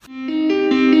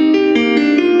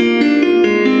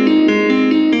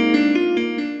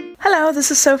this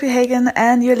is Sophie Hagen,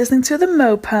 and you're listening to the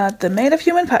Mopod, the Made of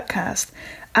Human podcast.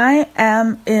 I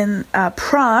am in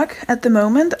Prague at the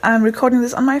moment. I'm recording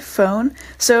this on my phone,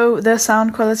 so the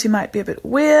sound quality might be a bit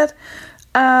weird,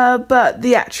 but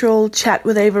the actual chat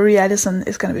with Avery Edison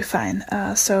is going to be fine.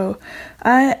 So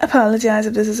I apologize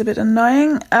if this is a bit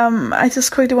annoying. I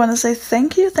just quickly want to say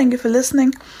thank you for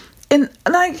listening.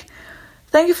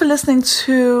 Thank you for listening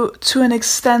to an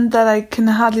extent that I can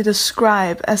hardly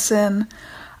describe. As in,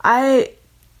 I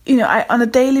on a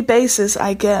daily basis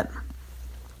I get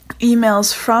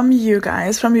emails from you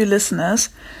guys, from you listeners,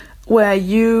 where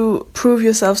you prove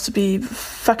yourselves to be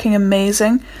fucking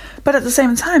amazing. But at the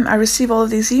same time, I receive all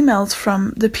of these emails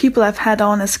from the people I've had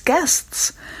on as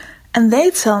guests, and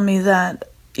they tell me that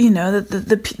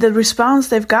that the response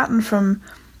they've gotten from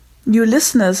you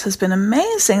listeners has been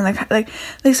amazing. Like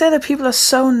they say that people are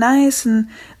so nice, and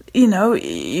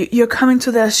you're coming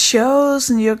to their shows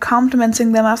and you're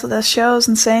complimenting them after their shows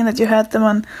and saying that you heard them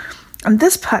on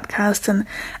this podcast, and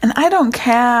I don't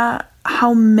care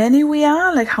how many we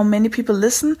are, like how many people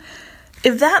listen.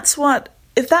 If that's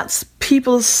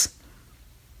people's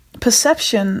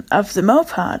perception of the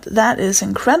Mopod, that is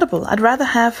incredible. I'd rather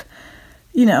have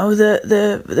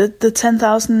the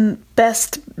 10,000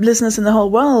 best listeners in the whole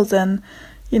world than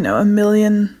a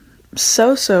million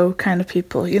so kind of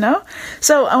people,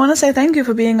 So I want to say thank you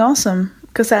for being awesome,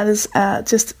 because that is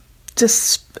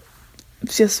just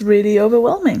really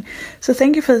overwhelming. So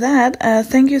thank you for that.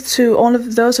 Thank you to all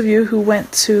of those of you who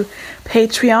went to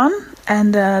Patreon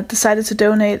and decided to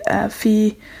donate a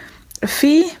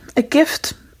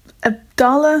gift,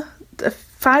 $1,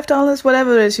 $5,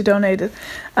 whatever it is you donated.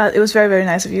 It was very, very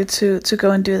nice of you to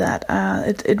go and do that.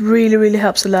 It really, really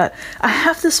helps a lot. I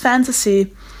have this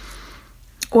fantasy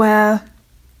where,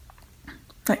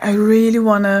 like, I really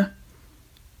want to...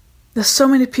 There's so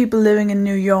many people living in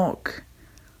New York,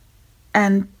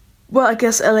 and, well, I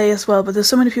guess LA as well, but there's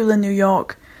so many people in New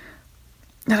York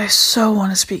that I so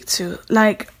want to speak to.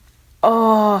 Like,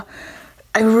 I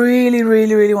really,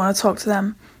 really, really want to talk to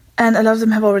them. And a lot of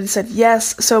them have already said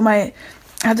yes. So I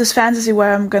have this fantasy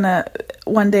where I'm going to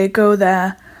one day go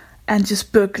there and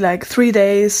just book like 3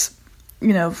 days,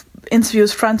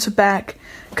 interviews front to back,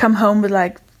 come home with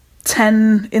like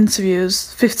 10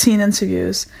 interviews, 15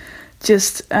 interviews,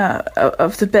 just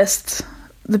of the best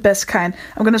kind.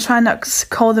 I'm going to try not to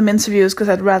call them interviews, because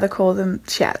I'd rather call them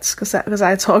chats, because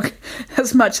I talk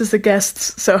as much as the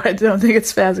guests, so I don't think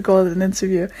it's fair to call it an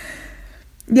interview.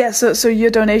 Yeah, so your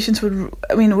donations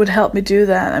would help me do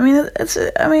that. It's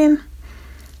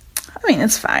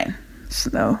fine.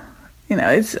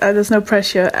 There's no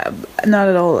pressure, not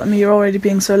at all. You're already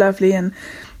being so lovely, and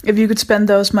if you could spend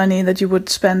those money that you would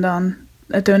spend on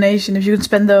a donation, if you could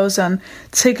spend those on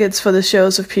tickets for the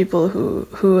shows of people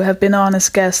who have been on as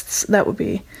guests, that would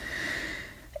be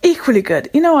equally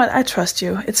good. You know what? I trust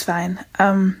you. It's fine.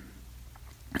 I'm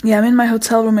in my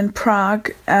hotel room in Prague.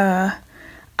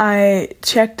 I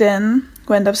checked in,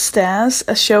 went upstairs.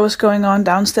 A show was going on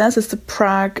downstairs. It's the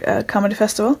Prague Comedy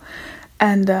Festival.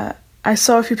 And I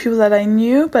saw a few people that I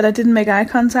knew, but I didn't make eye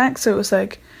contact. So it was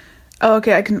like, oh,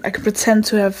 okay, I can pretend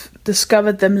to have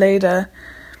discovered them later.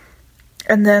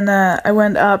 And then I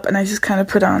went up and I just kind of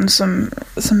put on some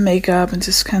makeup and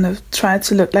just kind of tried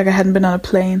to look like I hadn't been on a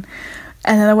plane.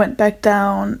 And then I went back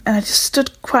down and I just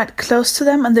stood quite close to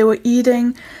them, and they were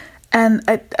eating. And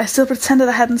I still pretended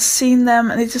I hadn't seen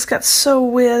them, and it just got so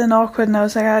weird and awkward. And I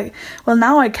was like, well,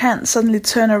 now I can't suddenly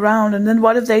turn around. And then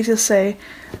what if they just say,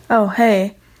 oh,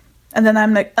 hey. And then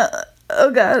I'm like,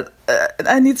 oh, God,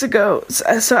 I need to go.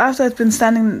 So after I'd been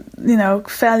standing,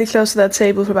 fairly close to that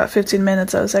table for about 15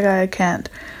 minutes, I was like, I can't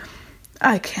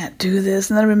do this.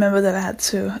 And then I remember that I had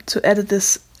to edit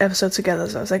this episode together.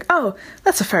 So I was like, oh,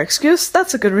 that's a fair excuse.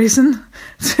 That's a good reason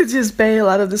to just bail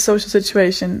out of the social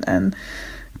situation and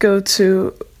go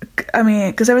to,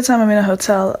 because every time I'm in a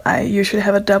hotel, I usually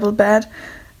have a double bed,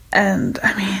 and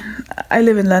I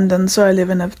live in London, so I live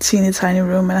in a teeny tiny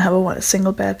room, and I have a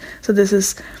single bed, so this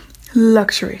is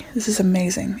luxury. This is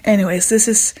amazing. Anyways, this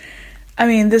is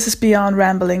beyond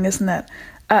rambling, isn't it?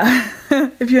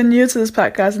 If you're new to this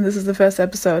podcast and this is the first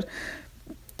episode,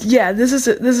 yeah, this is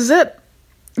it.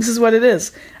 This is what it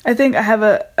is. I think I have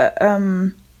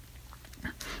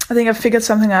I think I've figured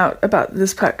something out about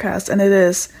this podcast, and it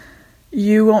is,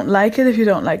 you won't like it if you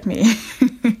don't like me.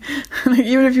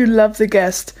 Even if you love the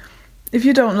guest, if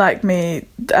you don't like me,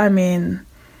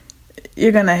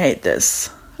 you're gonna hate this.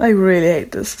 I really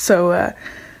hate this. So I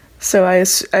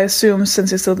assume,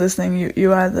 since you're still listening,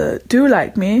 you either do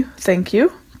like me, thank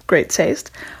you, great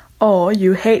taste, or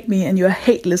you hate me and you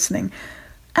hate listening.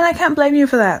 And I can't blame you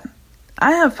for that.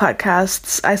 I have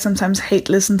podcasts I sometimes hate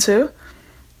listen to.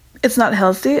 it's not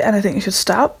healthy, and I think you should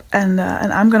stop. And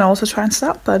I'm gonna also try and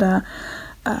stop. But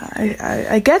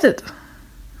I get it.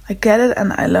 I get it,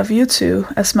 and I love you too,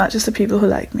 as much as the people who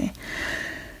like me.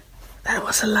 That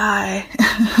was a lie.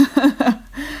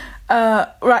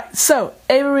 Right, so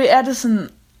Avery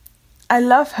Edison, I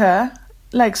love her.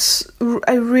 Like,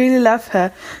 I really love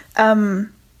her. I'll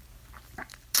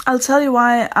tell you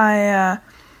why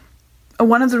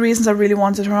one of the reasons I really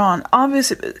wanted her on.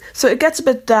 Obviously, so it gets a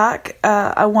bit dark.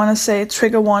 I want to say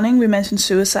trigger warning. We mentioned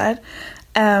suicide.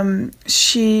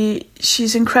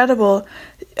 She's incredible.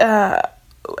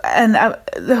 And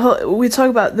we talk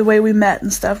about the way we met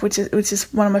and stuff, which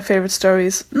is one of my favorite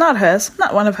stories. Not hers,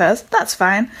 not one of hers. That's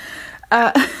fine.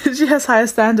 She has higher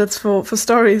standards for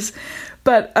stories,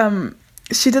 but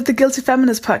she did the Guilty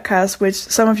Feminist podcast, which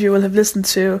some of you will have listened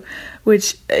to,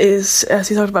 which is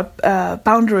she talked about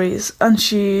boundaries, and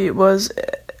she was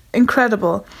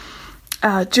incredible.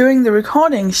 During the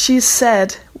recording, she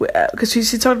said, because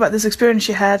she talked about this experience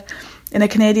she had in a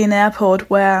Canadian airport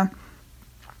where.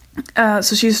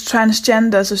 So she's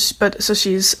transgender, so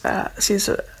she's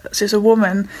a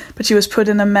woman, but she was put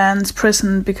in a man's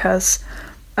prison because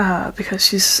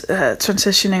she's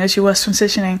transitioning, or she was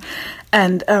transitioning,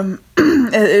 and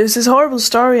it was this horrible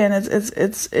story, and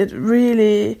it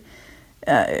really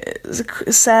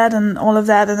it's sad and all of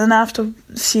that. And then after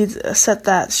she said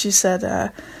that, she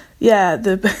said,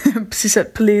 she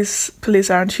said police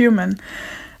aren't human,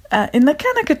 in a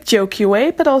kind of a jokey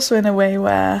way, but also in a way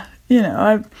where.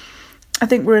 I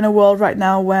think we're in a world right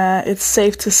now where it's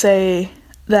safe to say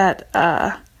that,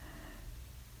 I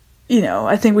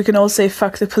think we can all say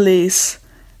fuck the police,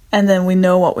 and then we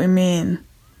know what we mean.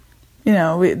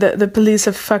 The police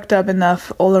have fucked up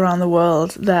enough all around the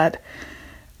world that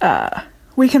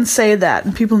we can say that,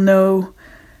 and people know,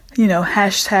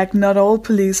 hashtag not all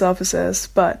police officers,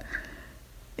 but...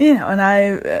 and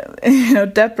I,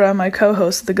 Deborah, my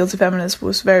co-host of The Guilty Feminist,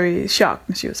 was very shocked.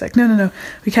 And she was like, no,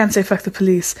 we can't say fuck the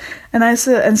police. And I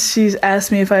said, and she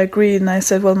asked me if I agreed. And I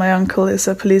said, well, my uncle is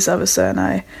a police officer, and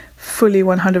I fully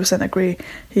 100% agree.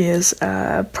 He is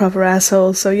a proper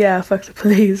asshole. So yeah, fuck the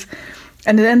police.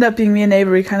 And it ended up being me and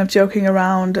Avery kind of joking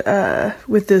around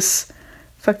with this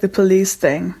fuck the police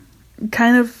thing.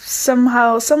 Kind of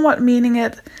somewhat meaning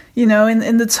it,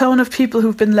 in the tone of people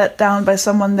who've been let down by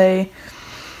someone they've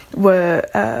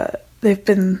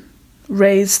been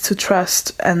raised to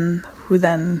trust, and who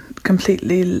then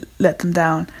completely let them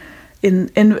down.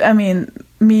 I mean,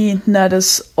 me not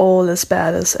as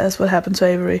bad as what happened to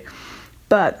Avery,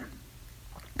 but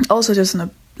also just on a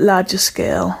larger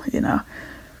scale.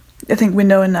 I think we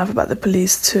know enough about the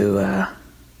police to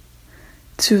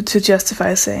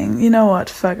justify saying, you know what,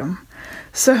 fuck them.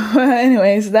 So,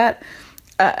 anyways, that.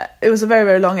 It was a very,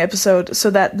 very long episode,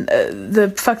 so that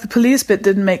the fuck the police bit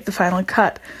didn't make the final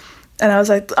cut. And I was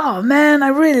like, oh man, I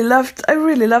really loved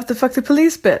the fuck the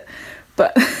police bit.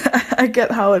 But I get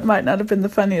how it might not have been the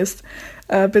funniest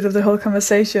bit of the whole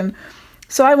conversation.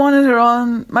 So I wanted her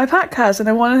on my podcast, and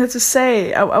I wanted her to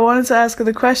say, I wanted to ask her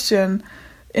the question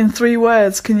in 3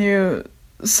 words, can you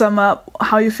sum up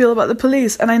how you feel about the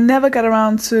police? And I never got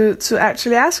around to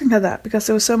actually asking her that, because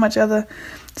there was so much other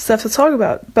stuff to talk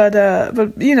about, but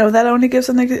that only gives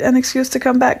an excuse to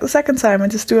come back the second time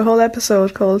and just do a whole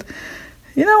episode called,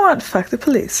 you know what, fuck the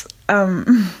police.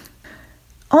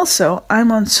 Also,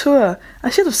 I'm on tour. I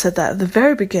should have said that at the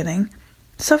very beginning.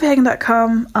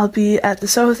 SophieHagen.com. I'll be at the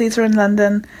Soho Theatre in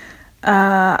London.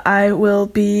 I will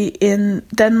be in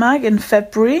Denmark in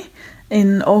February,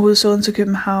 in Aarhus, Odense,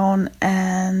 København,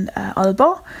 and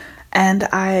Aalborg. And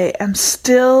I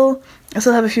still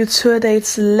have a few tour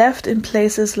dates left in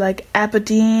places like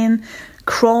Aberdeen,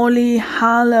 Crawley,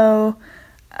 Harlow,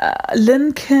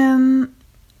 Lincoln,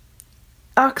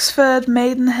 Oxford,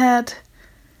 Maidenhead.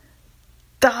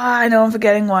 I know I'm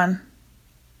forgetting one.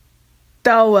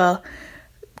 Oh well.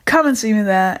 Come and see me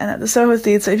there, and at the Soho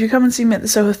Theatre. If you come and see me at the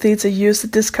Soho Theatre, use the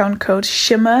discount code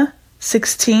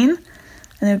SHIMMER16,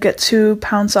 and you'll get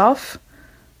 £2 off.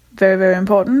 Very, very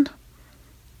important.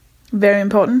 Very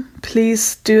important.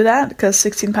 Please do that, because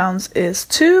 £16 is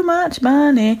too much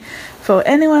money for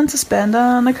anyone to spend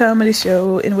on a comedy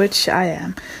show in which I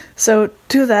am. So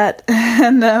do that,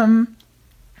 and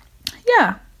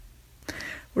yeah.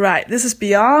 Right, this is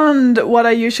beyond what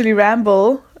I usually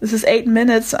ramble. This is 8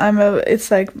 minutes.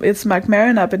 It's Mark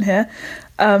Maron up in here.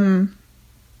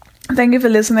 Thank you for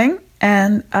listening,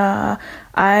 and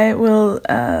I will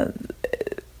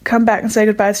come back and say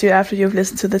goodbye to you after you've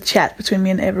listened to the chat between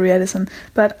me and Avery Edison.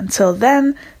 But until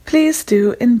then, please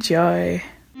do enjoy.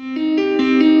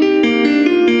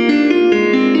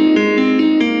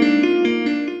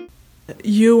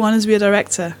 You wanted to be a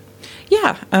director? Yeah,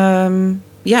 Yeah. And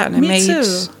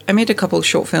I made a couple of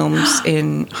short films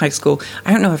in high school.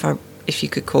 I don't know if you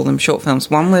could call them short films.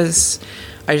 One was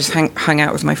I just hung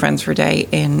out with my friends for a day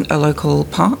in a local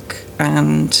park,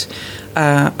 and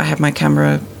I had my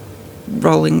camera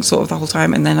rolling sort of the whole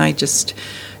time, and then I just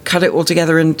cut it all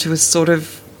together into a sort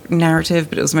of narrative,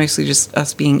 but it was mostly just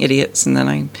us being idiots, and then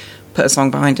I put a song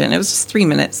behind it, and it was just 3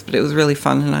 minutes, but it was really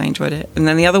fun and I enjoyed it. And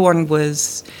then the other one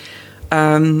was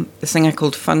this thing I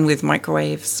called Fun with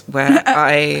Microwaves, where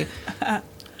I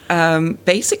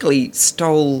basically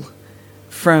stole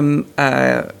from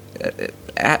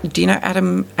do you know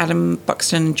Adam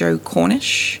Buxton and Joe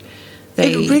Cornish?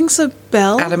 It rings a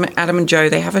bell. Adam and Joe,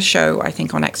 they have a show, I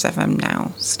think, on XFM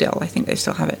now still. I think they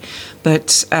still have it.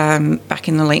 But back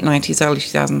in the late 90s, early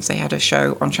 2000s, they had a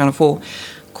show on Channel 4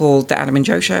 called The Adam and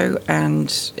Joe Show.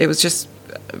 And it was just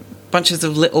bunches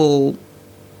of little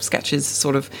sketches,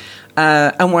 sort of.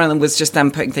 And one of them was just them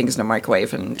putting things in a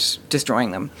microwave and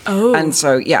destroying them. Oh. And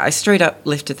so, yeah, I straight up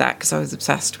lifted that because I was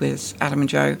obsessed with Adam and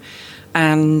Joe.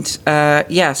 And, so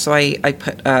I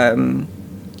put...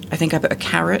 I think I put a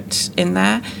carrot in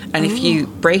there. And if you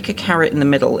break a carrot in the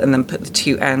middle and then put the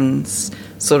two ends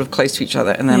sort of close to each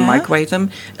other and then microwave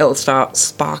them, it'll start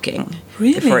sparking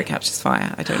before it catches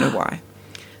fire. I don't know why.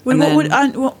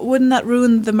 Wouldn't that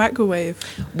ruin the microwave?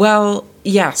 Well,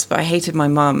 yes, but I hated my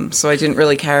mum, so I didn't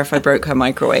really care if I broke her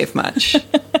microwave much.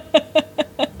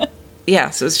 Yeah,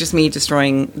 so it was just me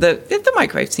destroying... The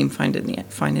microwave seemed fine in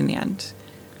the end.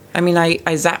 I mean, I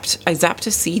zapped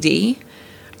a CD...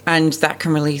 And that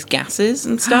can release gases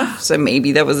and stuff. So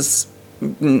maybe there was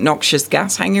noxious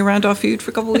gas hanging around our food for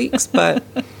a couple of weeks. But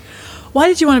why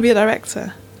did you want to be a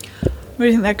director? Where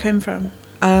do you think that came from?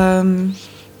 I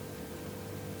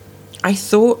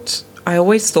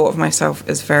always thought of myself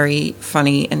as very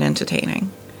funny and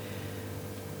entertaining.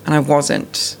 And I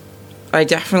wasn't. I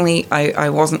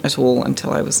wasn't at all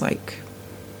until I was like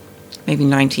maybe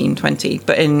 19, 20.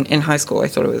 But in high school, I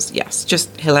thought it was,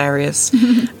 just hilarious.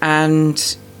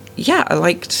 And... yeah, I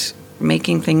liked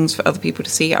making things for other people to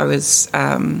see. I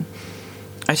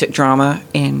took drama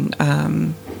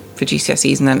for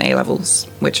GCSEs and then A-levels,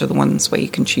 which are the ones where you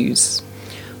can choose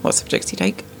what subjects you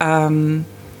take. And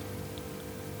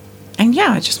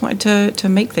I just wanted to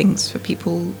make things for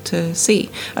people to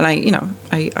see. And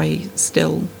I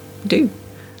still do.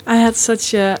 I had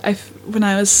when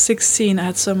I was 16, I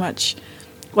had so much...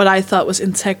 what I thought was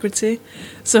integrity.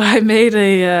 So I made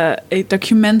a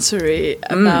documentary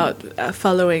about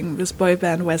following this boy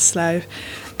band Westlife.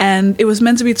 And it was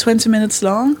meant to be 20 minutes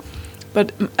long,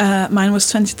 but mine was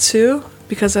 22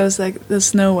 because I was like,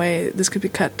 there's no way this could be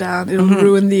cut down. It'll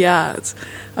ruin the art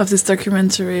of this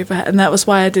documentary. And that was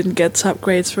why I didn't get top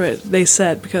grades for it, they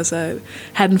said, because I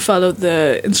hadn't followed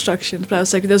the instructions. But I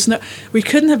was like, we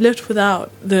couldn't have lived without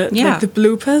the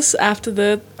bloopers after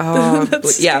the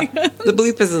the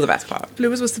bloopers are the best part.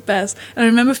 Bloopers was the best. And I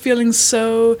remember feeling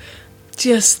so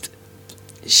just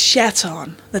shat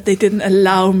on that they didn't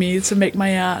allow me to make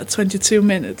my art 22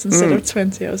 minutes instead of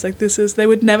 20. I was like, they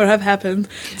would never have happened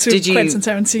to Quentin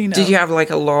Tarantino. Did you have like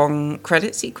a long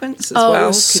credit sequence as well? It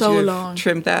was so long.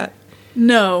 Trimmed that?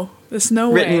 No, there's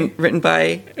no way. Written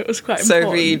by it was quite Sophie,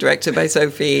 important. Directed by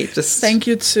Sophie. Just thank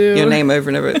you to your name over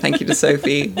and over. Thank you to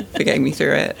Sophie for getting me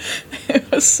through it.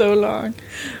 It was so long.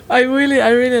 I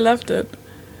really loved it.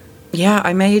 Yeah,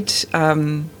 I made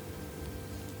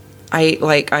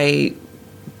I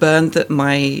burned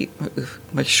my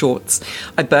shorts.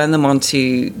 I burned them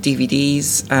onto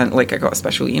DVDs, and I got a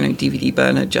special DVD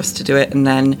burner just to do it, and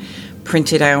then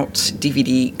printed out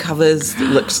DVD covers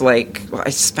that looks like I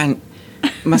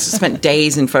must have spent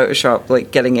days in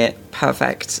Photoshop getting it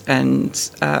perfect, and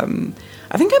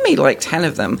I think I made 10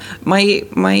 of them.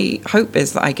 My hope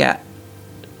is that I get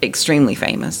extremely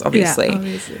famous, obviously. Yeah,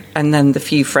 obviously. And then the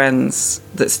few friends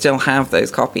that still have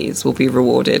those copies will be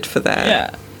rewarded for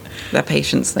their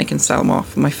patience. They can sell them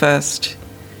off. My first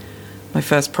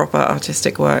proper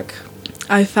artistic work.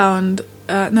 I found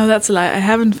no, that's a lie. I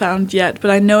haven't found yet,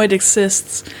 but I know it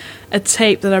exists. A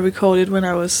tape that I recorded when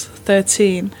I was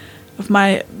 13 of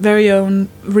my very own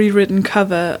rewritten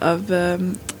cover of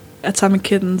Atomic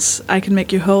Kitten's "I Can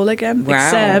Make You Whole Again." Wow.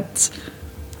 Except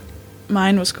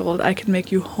mine was called "I Can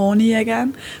Make You Horny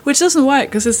Again," which doesn't work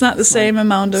because it's not the same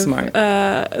amount of.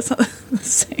 It's not the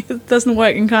same, it doesn't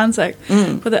work in contact.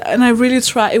 But and I really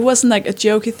tried. It wasn't like a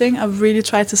jokey thing. I really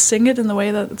tried to sing it in the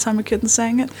way that Atomic Kitten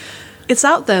sang it. It's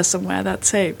out there somewhere. That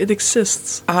tape. It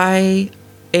exists.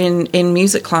 In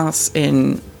music class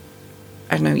in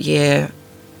I don't know year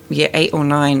 8 or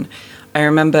 9, I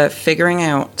remember figuring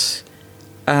out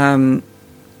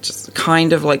just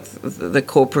kind of the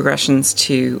chord progressions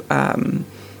to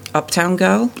Uptown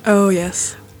Girl. Oh,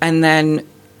 yes. And then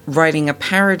writing a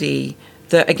parody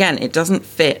that, again, it doesn't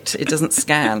fit, it doesn't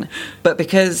scan. But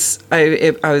because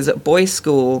I was at boys'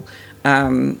 school,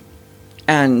 and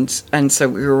so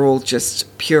we were all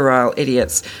just puerile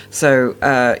idiots. So,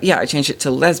 I changed it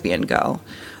to Lesbian Girl.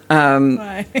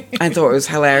 I thought it was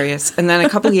hilarious. And then a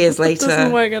couple of years later...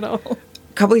 doesn't work at all.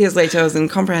 A couple of years later, I was in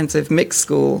comprehensive mixed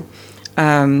school,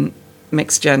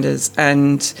 mixed genders,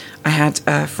 and I had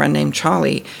a friend named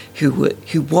Charlie who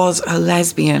was a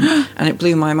lesbian, and it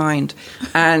blew my mind.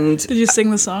 And did you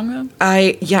sing the song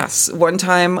then? Yes. One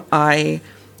time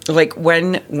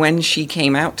when she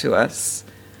came out to us,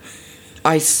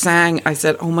 I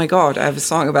said, "Oh my God, I have a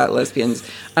song about lesbians,"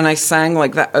 and I sang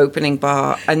like that opening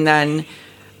bar, and then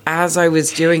as I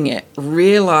was doing it,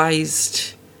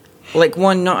 realized, like,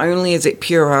 one, not only is it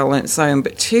puerile on its own,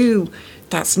 but two,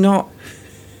 that's not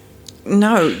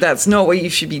what you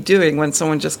should be doing when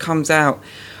someone just comes out.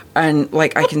 And,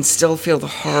 like, I can still feel the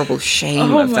horrible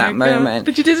shame of that moment.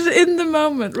 But you did it in the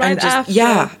moment, right after.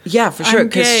 Yeah, for sure.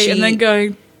 Because and then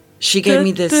going... She gave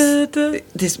me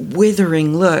this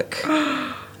withering look.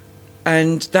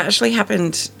 And that actually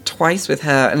happened twice with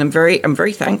her. And I'm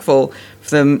very thankful for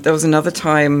them. There was another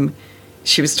time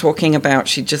she was talking about,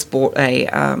 she just bought a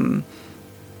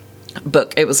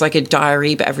book. It was like a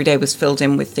diary, but every day was filled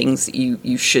in with things that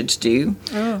you should do.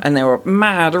 Oh. And they were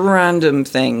mad random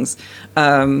things.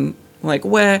 Like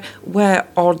wear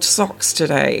odd socks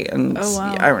today. And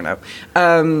I don't know.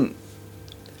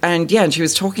 And she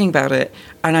was talking about it.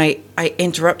 And I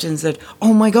interrupted and said,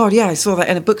 "Oh my God, yeah, I saw that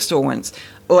in a bookstore once."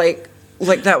 Like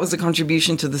that was a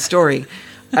contribution to the story.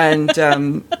 And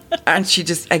and she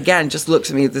just looked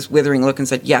at me with this withering look and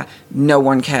said, "Yeah, no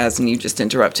one cares, and you just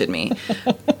interrupted me."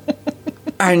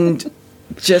 And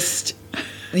just,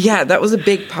 that was a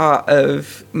big part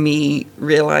of me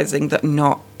realizing that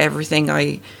not everything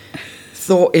I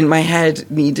thought in my head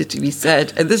needed to be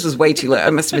said. And this was way too late. I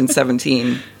must have been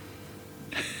 17.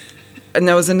 And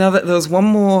there was one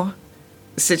more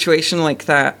situation like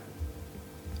that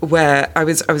where I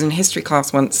was in history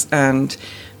class once, and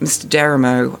Mr.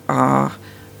 Deramo,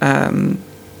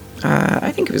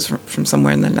 I think it was from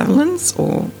somewhere in the Netherlands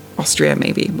or Austria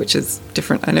maybe, which is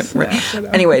different. I don't know.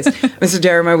 Anyways, Mr.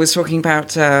 Deramo was talking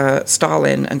about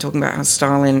Stalin and talking about how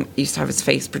Stalin used to have his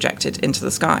face projected into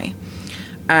the sky.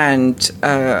 And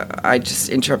I just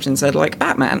interrupted and said, like,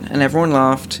 Batman. And everyone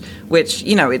laughed, which,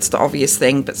 it's the obvious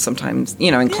thing, but sometimes,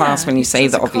 in class when you say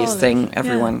the obvious thing,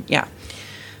 everyone,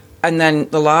 And then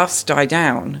the laughs die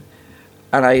down,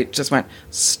 and I just went,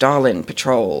 Stalin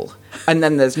Patrol. And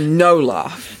then there's no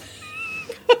laugh,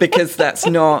 because that's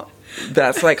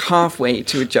like halfway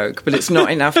to a joke, but it's not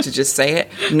enough to just say it.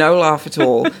 No laugh at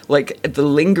all. Like, the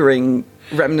lingering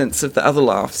remnants of the other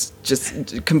laughs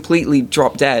just completely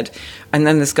drop dead. And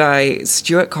then this guy,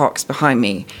 Stuart Cox, behind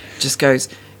me, just goes,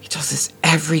 he does this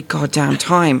every goddamn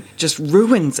time, just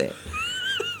ruins it.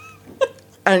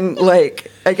 And, I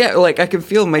can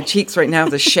feel my cheeks right now,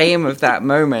 the shame of that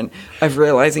moment of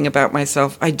realizing about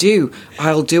myself,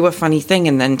 I'll do a funny thing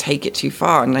and then take it too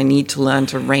far, and I need to learn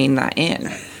to rein that in.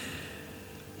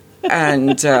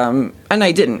 And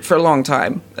I didn't for a long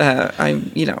time.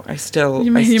 I still.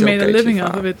 You made a living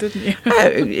out of it,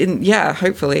 didn't you?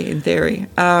 Hopefully, in theory.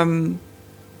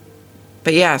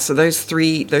 But yeah, so those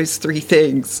three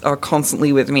things are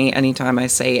constantly with me anytime I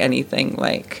say anything.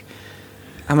 Like,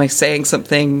 am I saying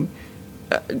something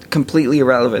completely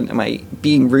irrelevant? Am I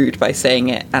being rude by saying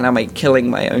it? And am I killing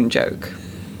my own joke?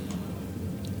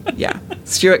 Yeah,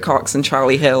 Stuart Cox and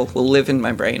Charlie Hill will live in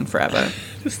my brain forever.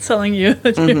 Just telling you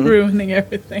that you're ruining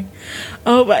everything.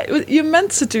 Oh, but you're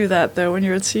meant to do that, though, when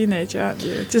you're a teenager, aren't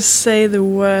you? Just say the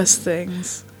worst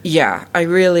things. Yeah, I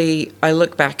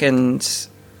look back and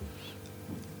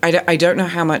I don't know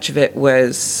how much of it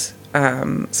was,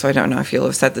 so I don't know if you'll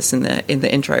have said this in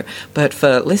the intro, but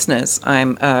for listeners,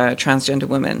 I'm a transgender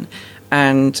woman.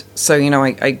 And so,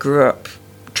 I grew up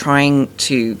trying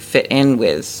to fit in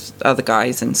with other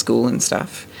guys in school and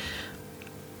stuff.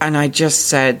 And I just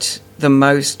said the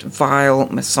most vile,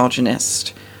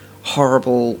 misogynist,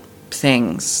 horrible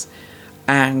things.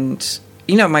 And,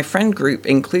 my friend group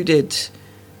included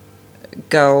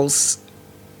girls,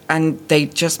 and they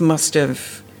just must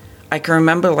have... I can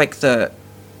remember, the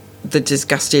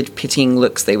disgusted, pitying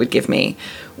looks they would give me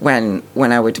when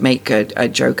I would make a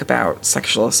joke about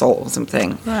sexual assault or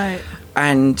something. Right.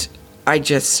 And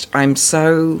I'm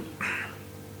so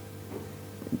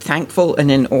thankful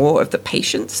and in awe of the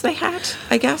patience they had,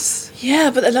 I guess. Yeah,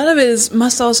 but a lot of it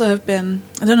must also have been,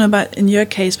 I don't know about in your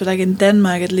case, but like in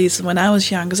Denmark at least, when I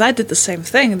was young, because I did the same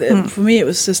thing. For me, it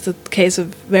was just a case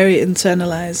of very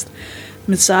internalized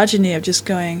misogyny of just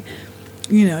going,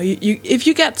 you know, you if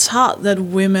you get taught that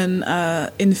women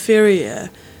are inferior,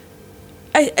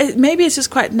 maybe it's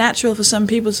just quite natural for some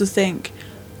people to think,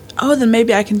 oh, then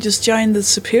maybe I can just join the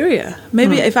superior.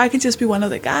 Maybe if I can just be one of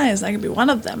the guys, I can be one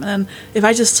of them. And then if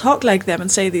I just talk like them and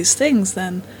say these things,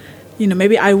 then, you know,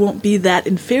 maybe I won't be that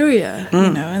inferior, you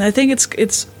know. And I think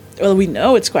it's well, we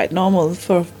know it's quite normal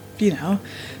for, you know,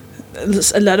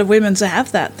 a lot of women to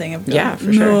have that thing of going,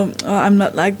 for sure. No, I'm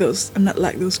not like those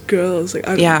girls. Like,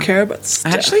 I don't care about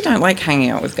stuff. I actually don't like hanging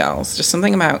out with girls. Just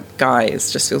something about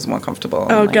guys just feels more comfortable.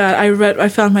 Oh, like, God, I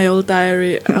found my old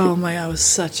diary. Oh my, I was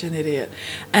such an idiot.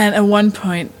 And at one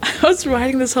point, I was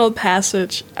writing this whole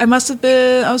passage. I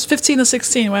was 15 or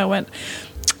 16 when I went,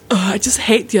 oh, I just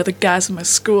hate the other guys in my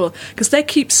school because they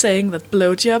keep saying that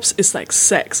blowjobs is like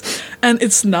sex, and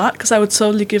it's not, because I would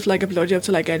totally give like a blowjob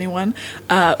to like anyone,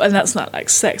 and that's not like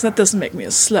sex. That doesn't make me a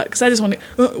slut, because I just want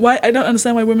to. Why I don't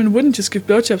understand why women wouldn't just give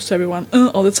blowjobs to everyone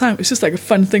all the time. It's just like a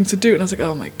fun thing to do, and I was like,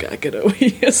 oh my God, get over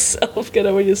yourself, get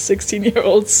over your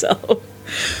 16-year-old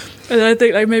self. And I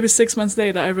think like maybe 6 months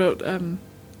later, I wrote,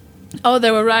 oh,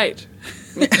 they were right.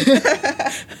 This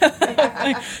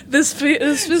just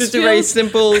feels, a very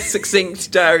simple, succinct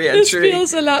diary entry. This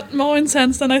feels a lot more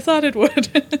intense than I thought it would.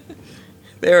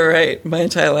 They were right. My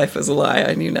entire life was a lie.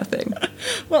 I knew nothing.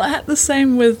 Well, I had the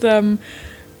same with, and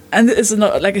it's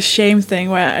not like a shame thing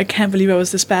where I can't believe I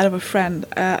was this bad of a friend.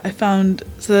 I found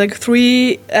like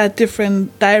 3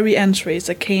 different diary entries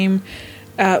that came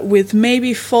with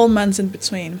maybe 4 months in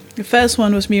between. The first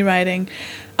one was me writing,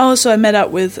 oh, so I met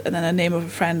up with, and then a name of a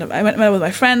friend. I met up with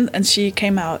my friend, and she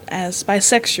came out as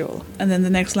bisexual. And then the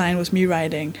next line was me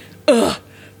writing, ugh,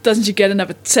 doesn't she get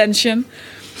enough attention?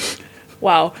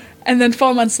 Wow. And then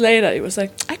 4 months later, it was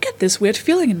like, I get this weird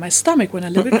feeling in my stomach when I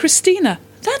live with Christina.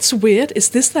 That's weird. Is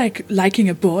this like liking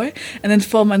a boy? And then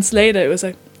 4 months later, it was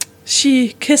like, she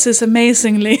kisses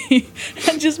amazingly.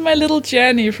 And just my little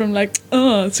journey from like,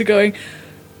 to going,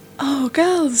 oh,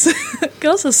 girls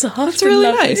are soft. That's really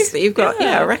and lovely. nice that you've got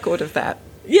a record of that.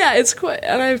 Yeah, it's quite,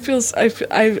 and I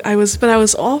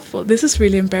was awful. This is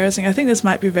really embarrassing. I think this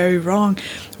might be very wrong.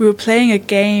 We were playing a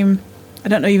game. I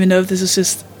don't even know if this is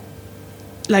just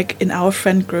like in our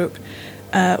friend group.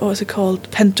 What was it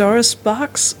called? Pandora's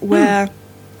Box, where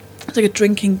it's like a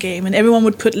drinking game, and everyone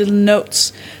would put little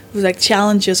notes with like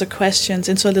challenges or questions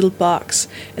into a little box,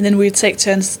 and then we'd take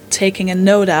turns taking a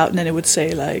note out, and then it would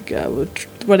say like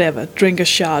whatever, drink a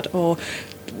shot, or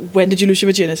when did you lose your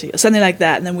virginity, or something like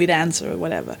that, and then we'd answer or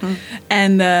whatever.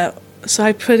 And so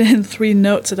I put in 3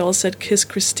 notes that all said kiss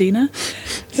Christina,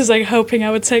 just like hoping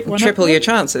I would take one. Triple your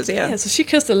chances. Yeah, so she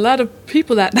kissed a lot of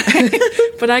people that night,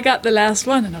 but I got the last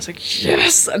one, and I was like,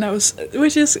 yes. And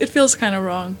it feels kind of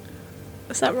wrong.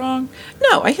 Is that wrong?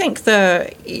 No, I think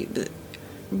the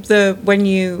when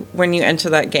you enter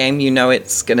that game, you know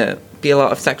it's gonna be a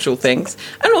lot of sexual things,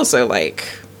 and also like,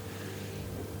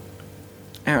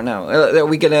 I don't know, are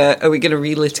we gonna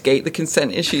relitigate the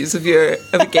consent issues of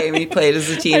a game you played as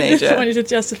a teenager? I just wanted to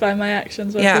justify my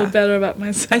actions. I feel better about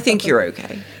myself. I think you're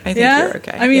okay. You're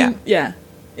okay. I mean, yeah,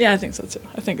 I think so too.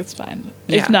 I think it's fine.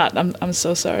 If not, I'm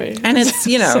so sorry. And it's,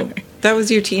 you know, that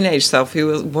was your teenage self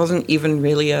who wasn't even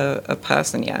really a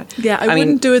person yet. Yeah, I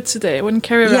wouldn't do it today. I wouldn't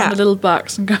carry around a little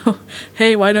box and go,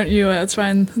 hey, why don't you try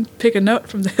and pick a note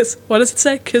from this? What does it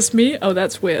say? Kiss me? Oh,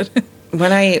 that's weird.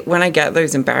 When I get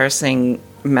those embarrassing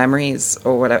memories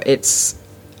or whatever,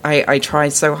 I try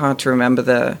so hard to remember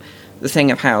the thing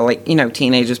of how, like, you know,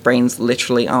 teenagers' brains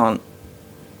literally aren't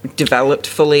developed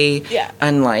fully. Yeah.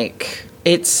 And like,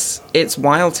 it's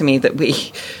wild to me that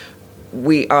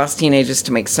we ask teenagers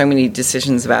to make so many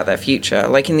decisions about their future.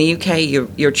 Like in the UK,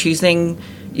 you're choosing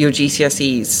your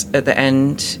GCSEs at the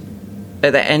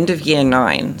end of year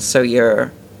 9. So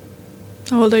you're,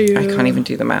 how old are you? I can't even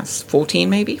do the maths. 14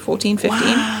 maybe? 14, 15?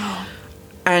 Wow.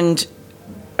 And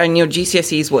your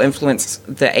GCSEs will influence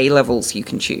the A-levels you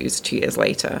can choose 2 years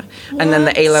later. What? And then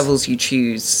the A-levels you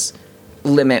choose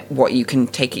limit what you can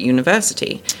take at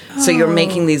university. So you're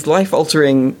making these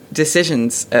life-altering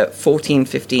decisions at 14,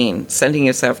 15, sending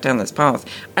yourself down this path.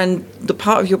 And the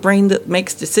part of your brain that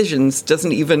makes decisions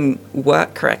doesn't even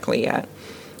work correctly yet.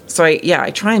 So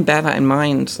I try and bear that in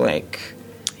mind, like,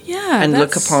 and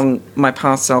look upon my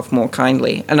past self more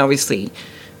kindly. And obviously,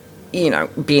 you know,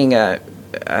 being a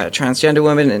transgender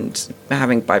woman and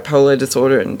having bipolar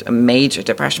disorder and a major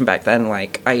depression back then,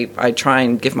 like, I try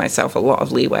and give myself a lot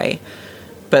of leeway.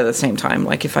 But at the same time,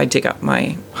 like, if I dig up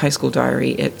my high school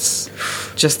diary, it's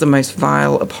just the most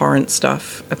vile, abhorrent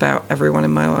stuff about everyone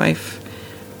in my life.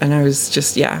 And I was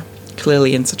just,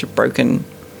 clearly in such a broken,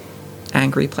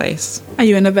 angry place. Are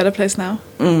you in a better place now?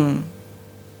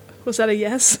 Was that a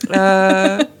yes?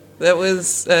 That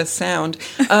was sound.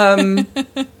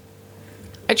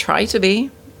 I try to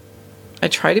be. I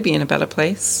try to be in a better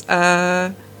place.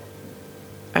 I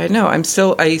know I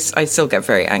still get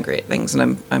very angry at things,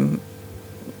 and I'm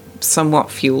somewhat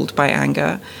fueled by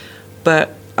anger,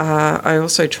 but I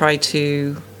also try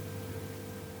to.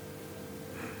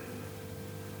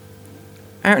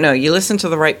 I don't know. You listen to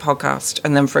the right podcast,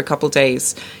 and then for a couple of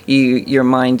days, your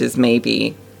mind is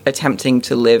maybe attempting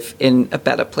to live in a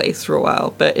better place for a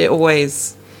while, but it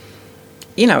always,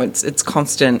 it's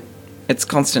constant. It's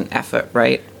constant effort,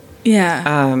 right?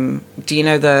 Yeah. Do you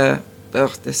know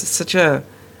this is such a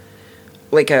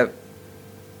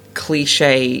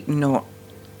cliche, not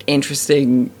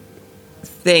interesting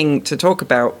thing to talk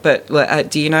about, but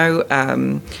do you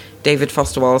know David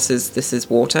Foster Wallace's "This Is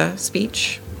Water"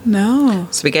 speech? No.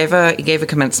 So he gave a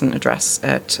commencement address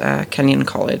at Kenyon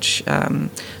College. So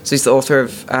he's the author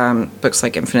of books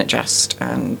like Infinite Jest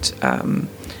and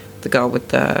The Girl with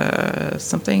the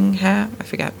something hair, I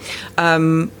forget.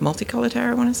 Multicolored hair,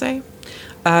 I want to say.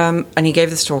 And he gave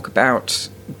this talk about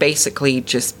basically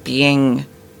just being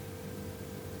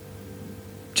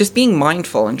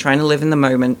mindful and trying to live in the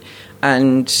moment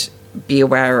and be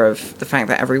aware of the fact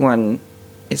that everyone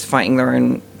is fighting their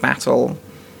own battle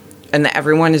and that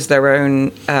everyone is their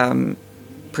own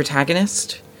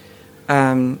protagonist,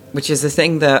 which is the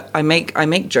thing that I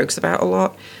make jokes about a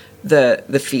lot.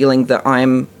 The feeling that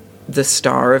I'm the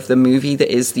star of the movie that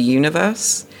is the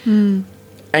universe, and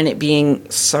it being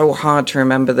so hard to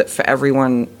remember that for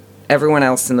everyone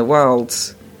else in the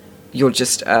world, you're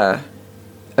just a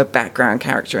background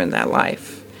character in their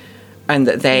life, and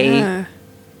that they. Yeah.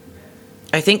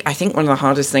 I think one of the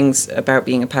hardest things about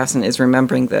being a person is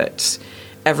remembering that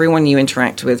everyone you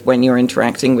interact with when you're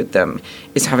interacting with them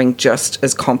is having just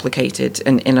as complicated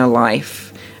an inner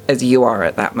life as you are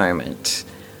at that moment.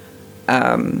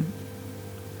 And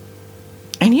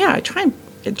yeah, I try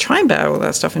and bear all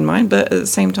that stuff in mind, but at the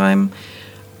same time,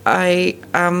 I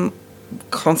am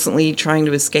constantly trying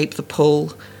to escape the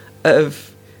pull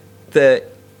of the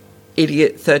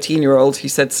idiot 13-year-old who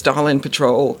said Stalin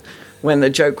Patrol when the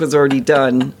joke was already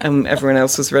done and everyone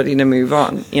else was ready to move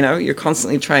on. You're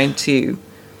constantly trying to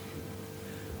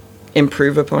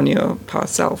improve upon your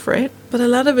past self, right? But a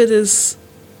lot of it is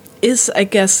I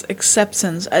guess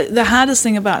acceptance. The hardest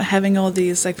thing about having all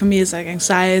these, for me, is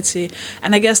anxiety,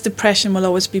 and I guess depression will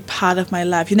always be part of my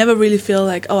life. You never really feel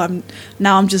like, I'm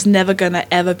just never gonna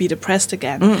ever be depressed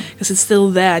again, because it's still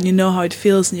there, and you know how it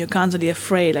feels, and you're constantly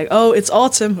afraid, it's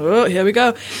autumn, here we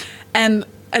go. And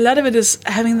a lot of it is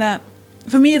having that.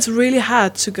 For me, it's really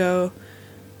hard to go,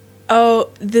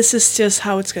 this is just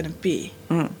how it's gonna be.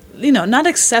 Not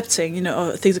accepting,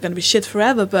 things are going to be shit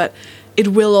forever, but it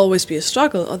will always be a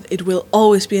struggle, or it will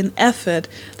always be an effort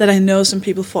that I know some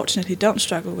people fortunately don't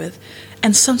struggle with.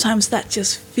 And sometimes that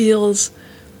just feels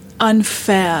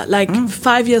unfair.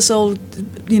 5 years old,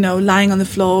 lying on the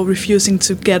floor, refusing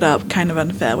to get up, kind of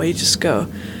unfair, where you just go,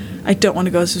 I don't want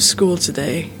to go to school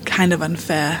today, kind of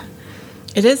unfair.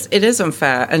 It is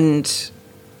unfair,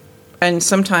 and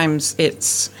sometimes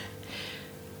it's,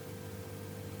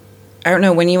 I don't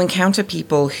know, when you encounter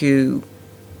people who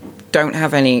don't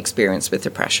have any experience with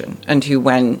depression, and who,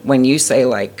 when you say,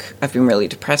 I've been really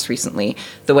depressed recently,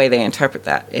 the way they interpret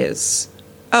that is,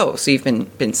 so you've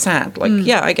been sad.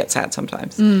 Yeah, I get sad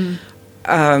sometimes.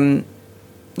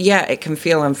 Yeah, it can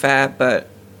feel unfair, but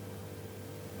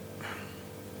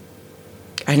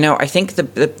I know, I think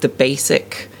the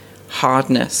basic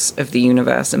hardness of the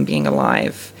universe and being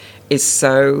alive is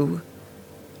so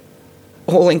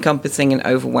all-encompassing and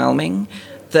overwhelming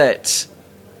that,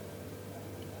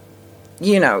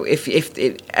 if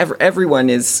everyone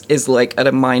is at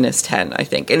a minus 10, I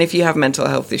think. And if you have mental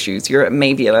health issues, you're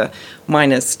maybe at a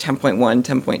minus 10.1,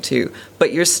 10.2,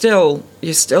 but you're still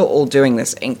all doing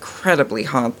this incredibly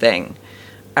hard thing.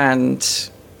 And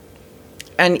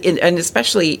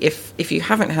especially if you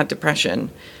haven't had depression,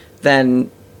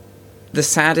 then the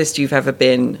saddest you've ever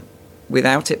been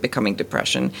without it becoming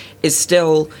depression is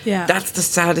still, that's the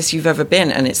saddest you've ever been,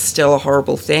 and it's still a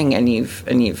horrible thing, and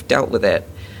you've dealt with it.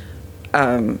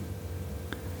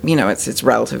 It's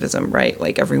relativism,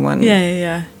 right? Everyone.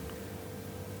 There's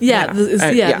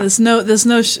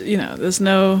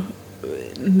no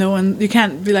one. You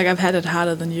can't be I've had it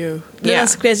harder than you.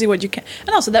 That's crazy. What you can, and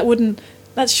also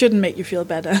that shouldn't make you feel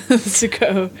better to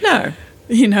go. No.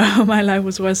 My life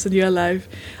was worse than your life.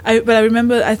 But I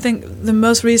remember, I think the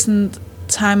most recent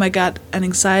time I got an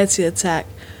anxiety attack,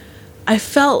 I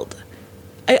felt,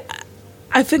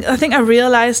 I think I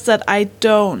realized that I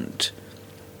don't,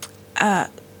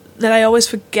 that I always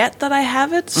forget that I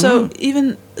have it. So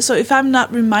if I'm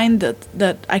not reminded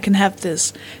that I can have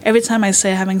this, every time I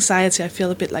say I have anxiety, I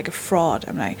feel a bit like a fraud.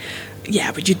 I'm like,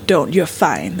 yeah, but you don't. You're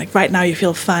fine. Like right now, you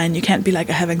feel fine. You can't be like,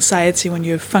 I have anxiety when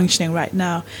you're functioning right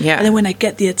now. Yeah. And then when I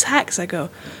get the attacks, I go,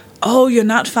 oh, you're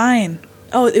not fine.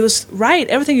 Oh, it was right.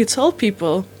 Everything you told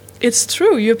people, it's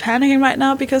true. You're panicking right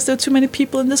now because there are too many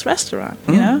people in this restaurant,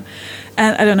 you know?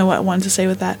 And I don't know what I wanted to say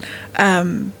with that.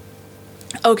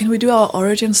 Can we do our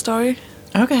origin story?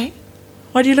 Okay.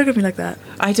 Why do you look at me like that?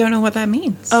 I don't know what that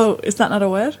means. Oh, is that not a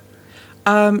word?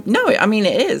 No, I mean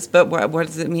it is, but what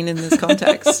does it mean in this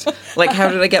context? Like, how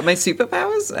did I get my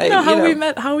superpowers? How we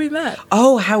met.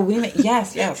 Oh, how we met.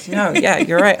 Yes. No, yeah,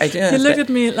 you're right. I did. You looked at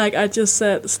me like I just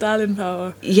said Stalin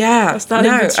power. Yeah. Stalin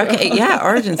no. Okay. Yeah.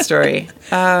 Origin story.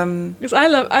 Because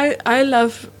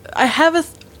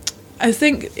I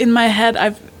think in my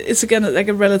head it's again like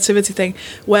a relativity thing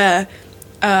where.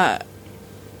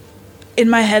 In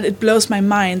my head, it blows my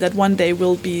mind that one day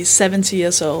we'll be 70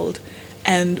 years old,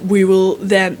 and we will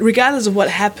then, regardless of what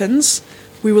happens,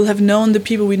 we will have known the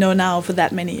people we know now for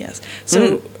that many years.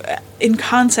 So, in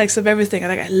context of everything,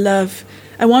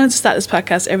 I wanted to start this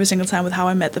podcast every single time with how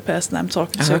I met the person I'm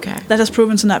talking to. Okay. That has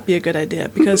proven to not be a good idea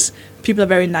because people are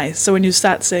very nice. So when you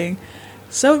start saying,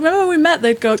 so remember when we met,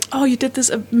 they'd go, oh, you did this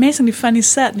amazingly funny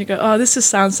set. And you go, oh, this just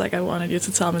sounds like I wanted you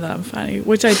to tell me that I'm funny,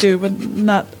 which I do, but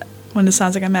not when it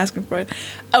sounds like I'm asking for it.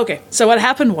 Okay, so what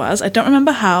happened was, I don't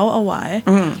remember how or why,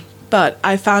 but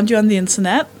I found you on the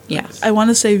internet. Yes. I want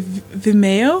to say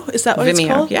Vimeo. Is that what it's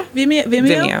called? Yeah. Vimeo?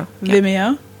 Yeah.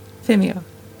 Vimeo.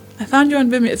 I found you on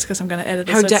Vimeo. It's because I'm going to edit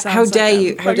this. How dare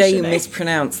you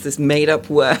mispronounce this made-up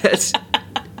word?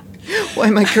 Why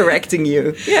am I correcting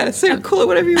you? Yeah, so call it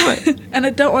whatever you want. And I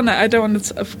don't want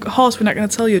to, of course, we're not going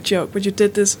to tell you a joke, but you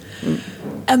did this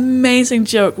amazing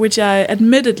joke, which I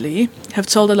admittedly have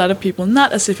told a lot of people,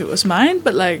 not as if it was mine,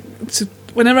 but like,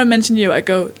 whenever I mention you, I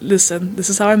go, listen, this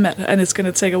is how I met her, and it's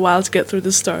going to take a while to get through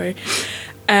this story.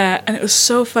 And it was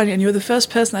so funny, and you were the first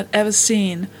person I'd ever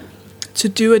seen to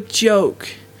do a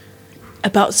joke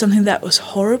about something that was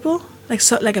horrible, like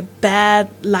a bad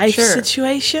life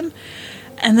situation.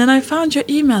 And then I found your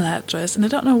email address, and I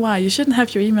don't know why. You shouldn't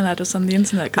have your email address on the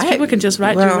internet, because people can just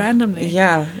write you randomly.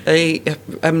 Yeah.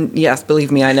 Yes,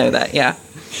 believe me, I know that, yeah.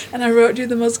 And I wrote you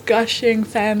the most gushing,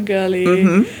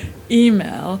 fangirly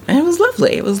email. And it was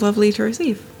lovely. It was lovely to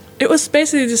receive. It was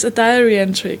basically just a diary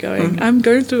entry going, I'm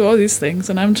going through all these things,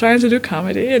 and I'm trying to do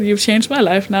comedy, and you've changed my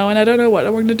life now, and I don't know what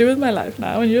I'm going to do with my life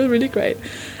now, and you're really great.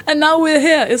 And now we're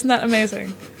here. Isn't that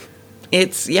amazing?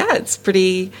 It's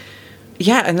pretty...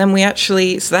 Yeah, and then we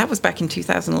actually... So that was back in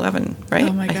 2011, right?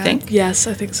 Oh, my God. I think. Yes,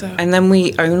 I think so. And then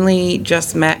we only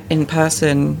just met in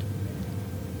person,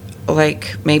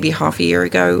 like, maybe half a year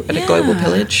ago at a Global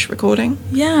Pillage recording.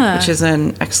 Yeah. Which is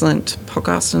an excellent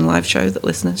podcast and live show that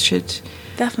listeners should...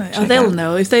 Definitely. They'll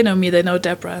know. If they know me, they know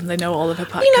Deborah, and they know all of her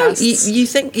podcasts.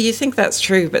 You think that's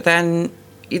true, but then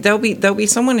there'll be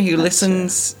someone who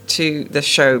listens to the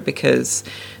show because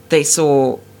they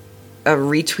saw a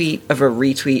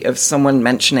retweet of someone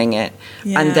mentioning it,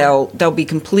 and they'll be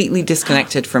completely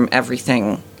disconnected from every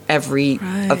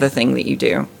other thing that you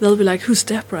do. They'll be like, who's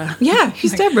Deborah? Yeah,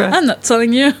 who's Deborah? I'm not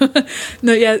telling you.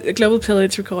 No, yeah, Global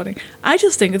Pillage recording. I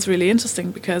just think it's really interesting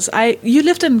because you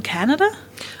lived in Canada?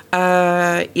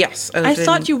 Yes. I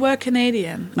thought you were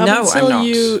Canadian. No, I'm not.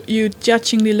 You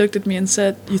judgingly looked at me and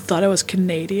said you thought I was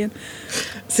Canadian.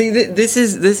 See, this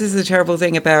is the terrible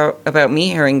thing about me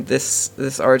hearing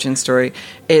this origin story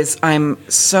is I'm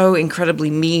so incredibly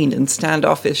mean and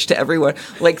standoffish to everyone.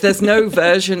 Like, there's no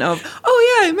version of,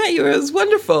 oh yeah, I met you, it was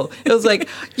wonderful. It was like,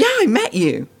 yeah, I met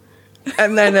you,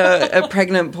 and then a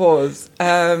pregnant pause.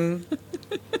 You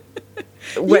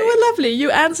were lovely.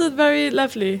 You answered very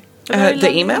lovely. The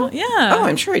email? Yeah. Oh,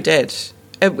 I'm sure I did.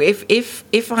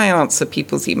 If I answer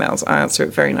people's emails, I answer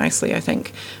it very nicely, I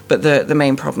think. But the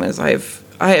main problem is I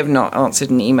have not answered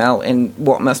an email in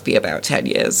what must be about 10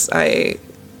 years. It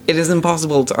is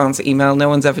impossible to answer email. No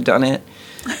one's ever done it.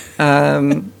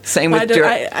 Same with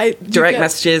direct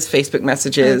messages, Facebook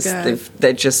messages.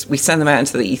 They're just, we send them out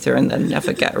into the ether and then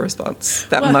never get a response.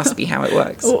 That must be how it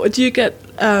works. Do you get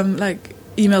like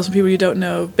emails from people you don't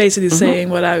know, basically saying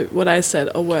what I said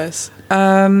or worse?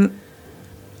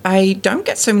 I don't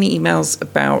get so many emails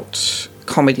about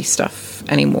comedy stuff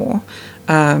anymore,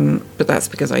 but that's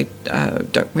because I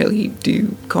don't really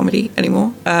do comedy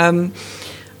anymore.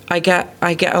 I get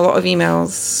a lot of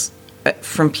emails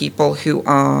from people who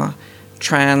are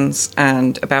trans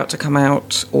and about to come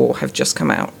out or have just come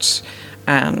out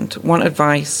and want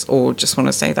advice or just want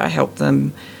to say that I help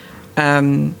them.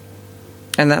 And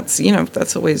And that's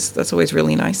always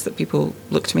really nice that people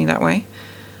look to me that way.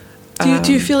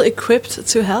 Do you feel equipped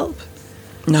to help?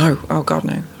 No. Oh God,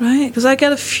 no. Right, because I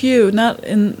get a few, not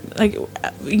in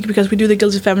because we do the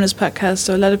Guilty Feminist podcast,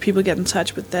 so a lot of people get in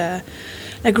touch with their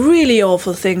really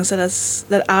awful things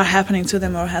that are happening to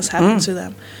them or has happened to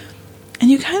them,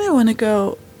 and you kind of want to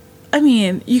go. I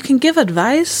mean, you can give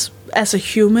advice as a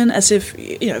human, as if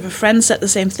if a friend said the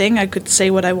same thing, I could say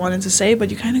what I wanted to say,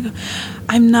 but you kind of go,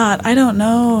 I don't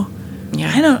know.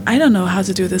 Yeah. I don't know how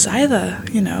to do this either.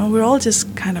 We're all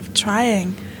just kind of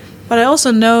trying, but I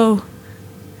also know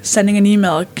sending an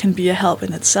email can be a help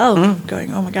in itself.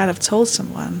 Going, oh my God, I've told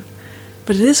someone,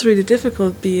 but it is really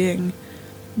difficult being,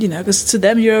 because to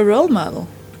them you're a role model.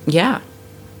 Yeah,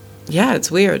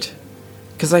 it's weird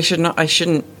because I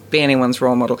shouldn't be anyone's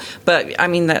role model, but I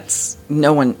mean that's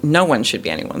no one should be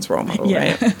anyone's role model,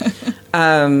 right?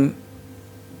 And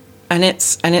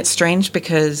it's strange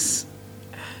because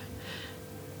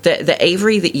the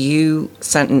Avery that you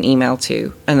sent an email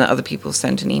to and that other people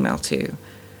sent an email to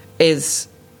is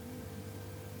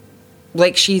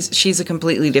like she's a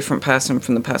completely different person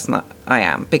from the person that I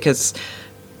am, because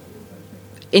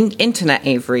internet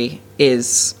Avery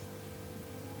is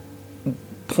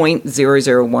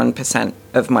 0.001%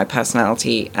 of my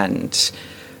personality and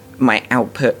my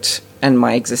output and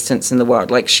my existence in the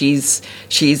world. Like she's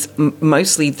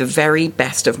mostly the very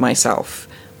best of myself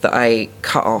that I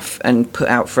cut off and put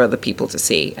out for other people to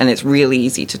see. And it's really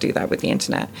easy to do that with the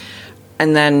internet.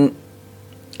 And then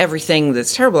everything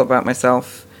that's terrible about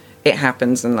myself, it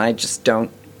happens and I just don't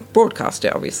broadcast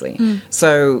it, obviously.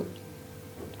 So,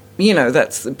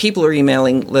 that's people are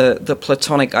emailing the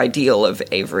platonic ideal of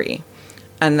Avery.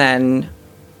 And then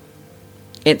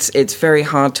it's very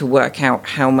hard to work out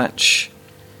how much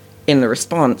in the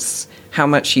response, how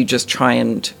much you just try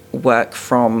and work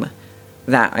from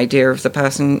that idea of the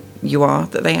person you are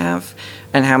that they have,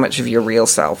 and how much of your real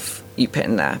self you put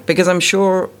in there. Because I'm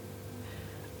sure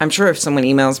if someone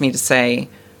emails me to say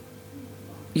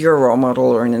you're a role model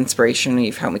or an inspiration,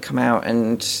 you've helped me come out,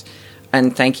 and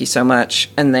thank you so much,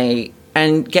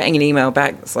 and getting an email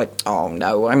back that's like, oh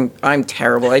no, I'm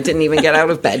terrible, I didn't even get out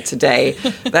of bed today.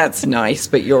 That's nice,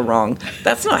 but you're wrong.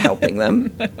 That's not helping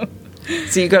them. No.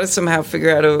 So you got to somehow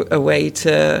figure out a way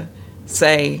to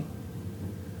say,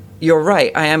 you're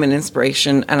right, I am an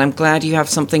inspiration, and I'm glad you have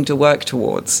something to work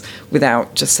towards,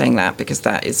 without just saying that, because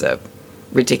that is a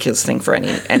ridiculous thing for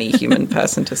any human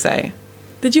person to say.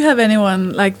 Did you have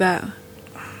anyone like that?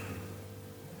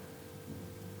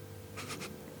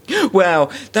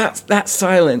 Wow, that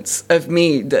silence of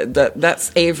me,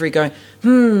 that's Avery going,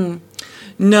 no,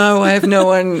 I have no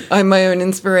one, I'm my own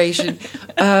inspiration.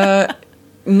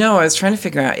 No, I was trying to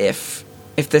figure out if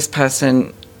this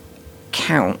person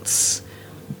counts,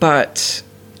 but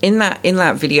in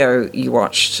that video you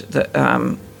watched that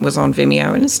was on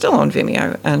Vimeo, and it's still on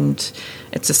Vimeo, and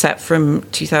it's a set from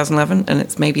 2011, and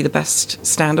it's maybe the best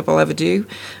stand-up I'll ever do,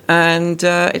 and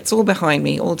it's all behind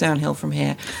me, all downhill from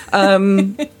here.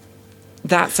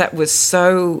 That set was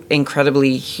so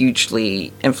incredibly,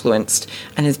 hugely influenced,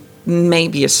 and is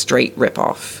maybe a straight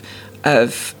rip-off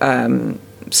of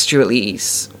Stuart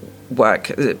Lee's work,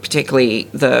 particularly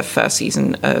the first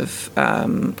season of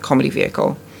Comedy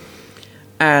Vehicle.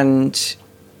 And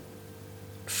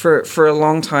for a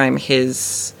long time,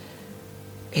 his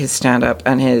stand-up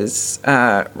and his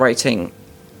writing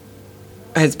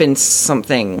has been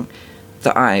something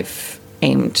that I've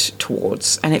aimed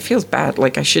towards, and it feels bad.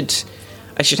 Like I should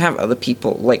have other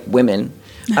people, like women,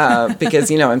 because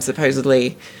I'm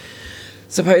supposedly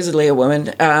a woman.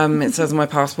 It says on my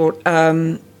passport.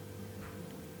 But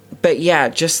yeah,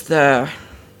 just the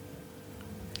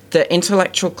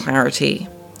intellectual clarity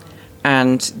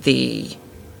and the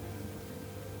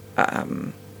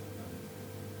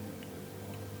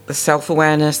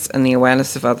self-awareness and the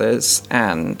awareness of others,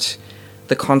 and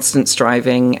the constant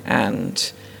striving,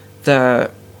 and the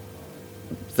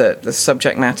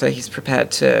subject matter he's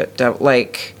prepared to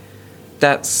like.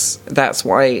 That's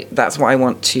why I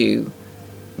want to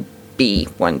be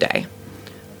one day.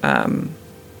 Most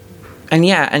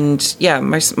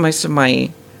of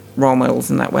my role models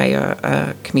in that way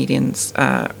are comedians.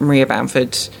 Maria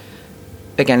Bamford,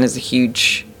 again, is a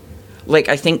huge, like,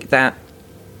 I think that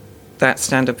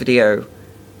stand-up video,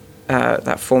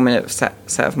 that 4-minute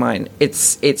set of mine,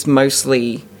 it's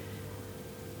mostly,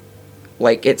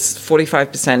 like, it's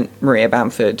 45% Maria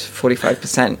Bamford,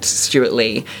 45% Stuart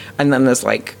Lee, and then there's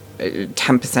like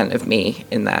 10% of me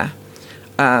in there.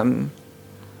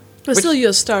 But still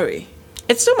your story.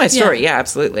 It's still my story, yeah,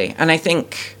 absolutely. And I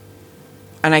think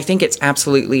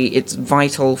it's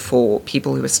vital for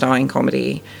people who are starting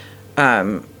comedy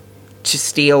to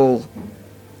steal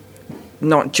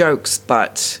not jokes,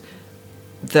 but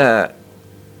the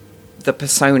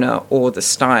persona or the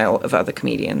style of other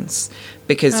comedians,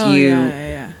 because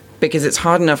because it's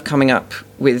hard enough coming up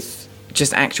with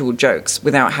just actual jokes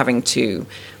without having to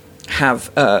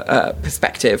have a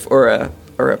perspective or a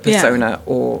persona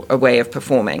or a way of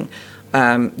performing.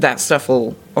 That stuff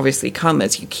will obviously come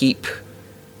as you keep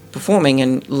performing,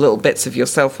 and little bits of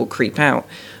yourself will creep out.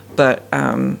 But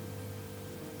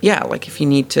like if you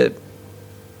need to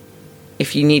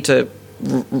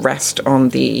rest on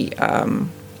the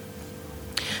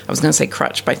I was going to say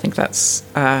crutch, but I think that's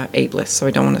ableist, so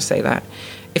I don't want to say that.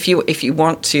 If you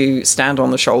want to stand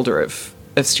on the shoulder of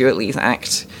Stuart Lee's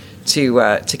act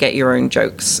to get your own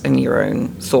jokes and your own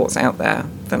thoughts out there,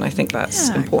 then I think that's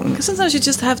important. Because sometimes you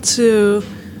just have to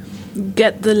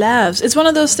get the laughs. It's one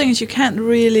of those things you can't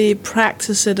really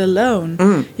practice it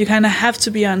alone. You kind of have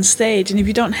to be on stage, and if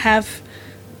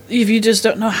you just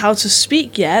don't know how to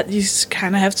speak yet, you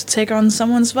kind of have to take on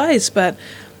someone's voice. But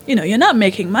you're not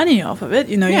making money off of it.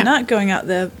 You're not going out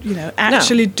there,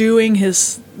 actually doing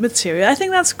his material. I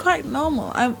think that's quite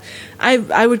normal.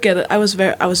 I would get it. I was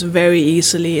very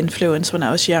easily influenced when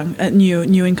I was young,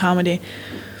 new in comedy.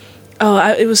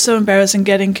 It was so embarrassing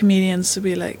getting comedians to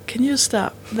be like, "Can you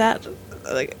stop that?"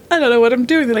 Like, I don't know what I'm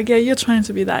doing. They're like, "Yeah, you're trying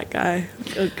to be that guy."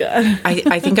 Oh God.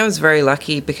 I think I was very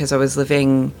lucky because I was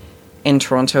living in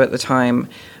Toronto at the time,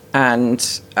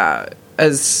 and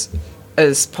as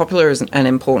popular and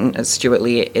important as Stuart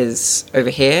Lee is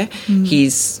over here,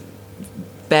 he's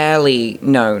barely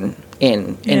known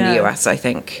in the US, I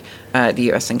think,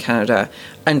 the US and Canada.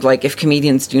 And, like, if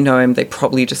comedians do know him, they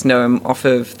probably just know him off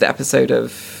of the episode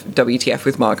of WTF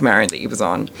with Mark Maron that he was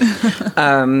on.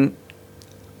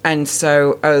 And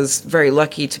so I was very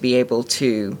lucky to be able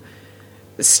to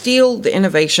steal the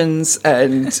innovations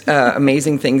and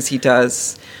amazing things he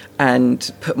does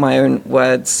and put my own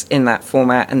words in that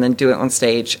format and then do it on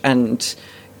stage and,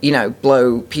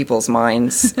 blow people's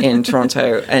minds in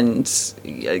Toronto and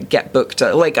get booked.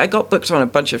 Like, I got booked on a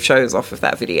bunch of shows off of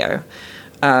that video.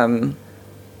 And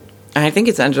I think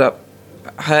it's ended up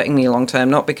hurting me long term,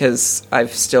 not because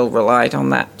I've still relied on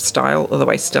that style,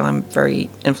 although I still am very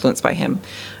influenced by him.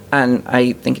 And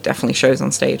I think it definitely shows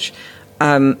on stage.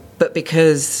 But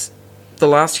because the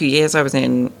last few years I was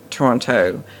in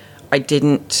Toronto, I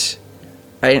didn't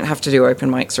have to do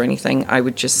open mics or anything. I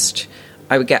would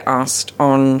get asked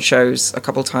on shows a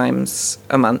couple times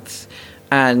a month,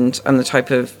 and I'm the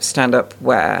type of stand-up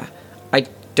where I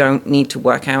don't need to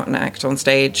work out and act on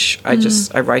stage. I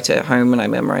write it at home and I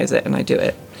memorize it and I do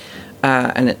it.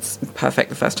 And it's perfect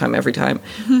the first time every time.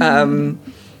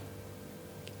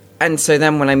 And so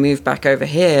then when I moved back over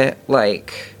here,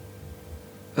 like,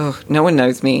 no one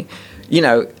knows me.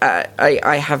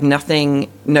 I have nothing,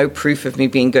 no proof of me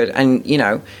being good. And,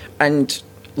 and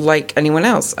like anyone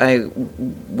else, I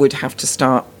would have to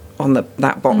start on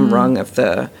that bottom rung of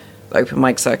the open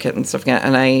mic circuit and stuff again.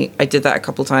 And I did that a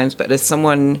couple times, but as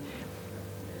someone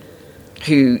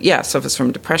who, suffers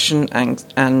from depression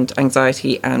and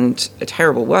anxiety and a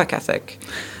terrible work ethic,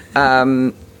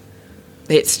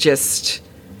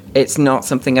 it's not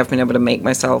something I've been able to make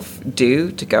myself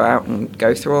do, to go out and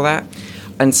go through all that.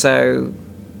 And so,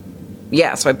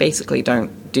 so I basically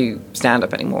don't do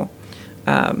stand-up anymore.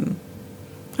 I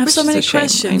have so many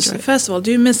questions. First of all,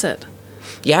 do you miss it?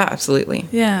 Yeah, absolutely.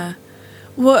 Yeah.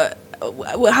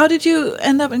 How did you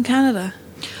end up in Canada?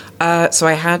 So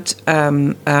I had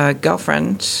a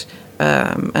girlfriend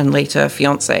and later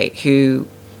fiancé who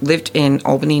lived in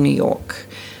Albany, New York,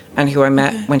 and who I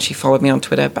met when she followed me on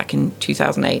Twitter back in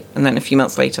 2008. And then a few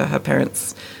months later, her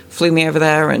parents flew me over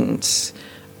there, and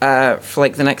for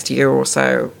like the next year or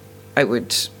so, I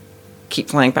would keep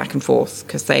flying back and forth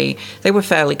because they were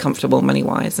fairly comfortable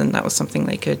money-wise, and that was something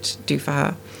they could do for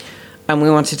her. And we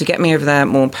wanted to get me over there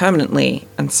more permanently,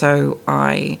 and so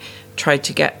I tried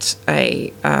to get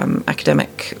a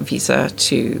academic visa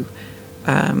to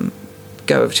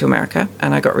go over to America,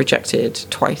 and I got rejected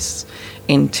twice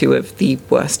in 2 of the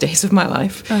worst days of my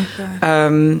life.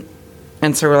 And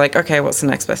so we're like, okay, what's the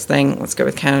next best thing? Let's go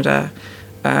with Canada.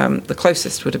 The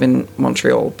closest would have been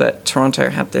Montreal, but Toronto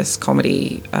had this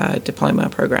comedy diploma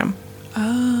program.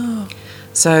 Oh.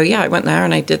 So, I went there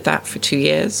and I did that for 2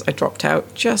 years. I dropped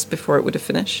out just before it would have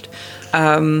finished.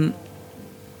 And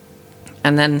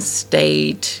then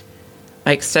stayed.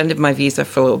 I extended my visa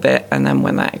for a little bit, and then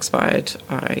when that expired,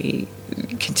 I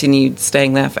continued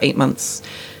staying there for 8 months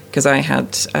because I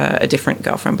had a different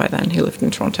girlfriend by then who lived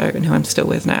in Toronto and who I'm still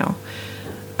with now.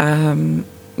 So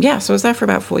I was there for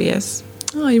about 4 years.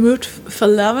 Oh, you moved for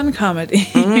love and comedy.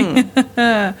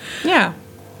 Yeah,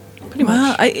 pretty pretty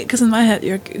much. Because in my head,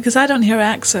 because I don't hear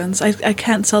accents, I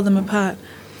can't tell them apart.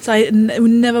 So I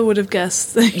never would have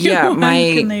guessed that you were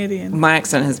Canadian. My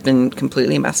accent has been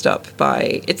completely messed up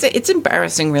by... It's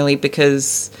embarrassing, really,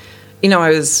 because, you know,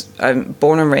 I was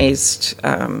born and raised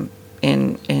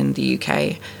in the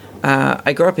UK.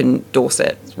 I grew up in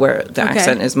Dorset, where the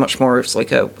accent is much more of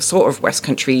like a sort of West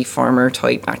Country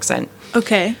farmer-type accent.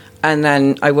 Okay. And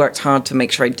then I worked hard to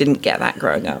make sure I didn't get that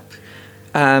growing up.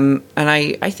 And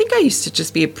I think I used to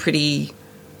just be a pretty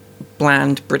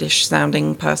bland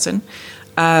British-sounding person.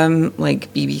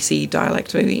 Like BBC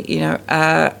dialect maybe, you know.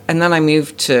 And then I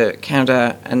moved to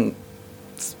Canada and,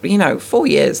 you know, 4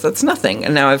 years, that's nothing.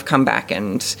 And now I've come back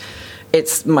and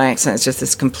my accent is just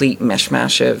this complete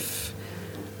mishmash of,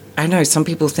 I don't know, some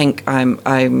people think I'm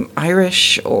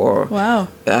Irish or... Wow.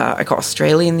 I got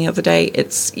Australian the other day.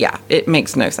 It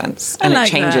makes no sense. And it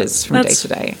changes from day to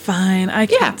day. Fine. I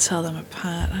can't tell them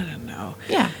apart. I don't know.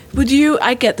 Yeah.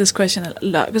 I get this question a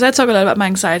lot, because I talk a lot about my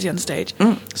anxiety on stage.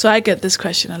 So I get this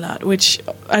question a lot, which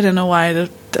I don't know why it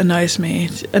annoys me.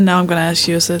 And now I'm going to ask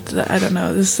you, so I don't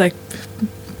know. This is like,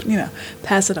 you know,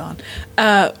 pass it on.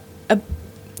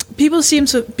 People seem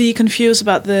to be confused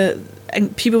about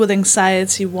people with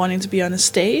anxiety wanting to be on a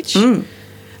stage.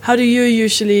 How do you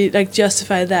usually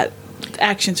justify that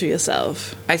action to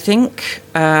yourself? I think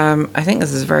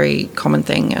this is a very common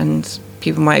thing, and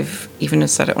people might have even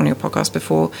said it on your podcast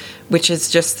before, which is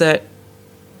just that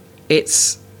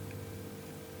it's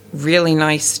really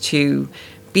nice to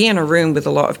be in a room with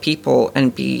a lot of people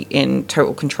and be in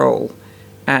total control.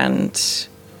 And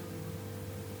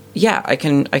yeah, I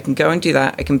can go and do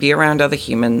that. I can be around other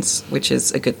humans, which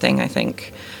is a good thing, I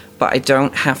think. But I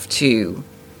don't have to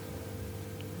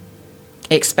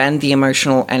expend the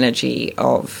emotional energy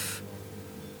of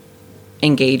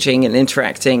engaging and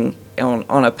interacting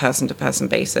on a person-to-person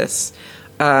basis,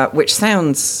 which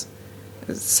sounds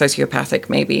sociopathic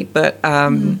maybe, but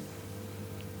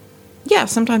yeah,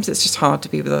 sometimes it's just hard to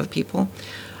be with other people.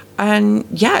 And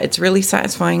yeah, it's really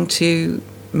satisfying to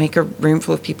make a room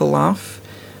full of people laugh.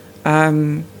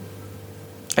 I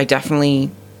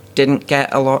definitely didn't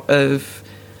get a lot of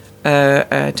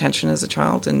attention as a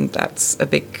child, and that's a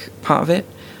big part of it,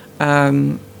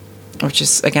 which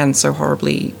is, again, so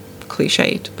horribly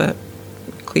cliched, but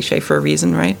cliche for a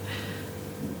reason, right?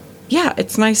 Yeah,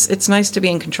 it's nice to be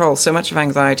in control. So much of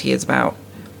anxiety is about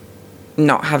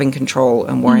not having control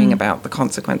and worrying about the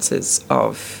consequences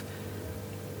of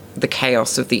the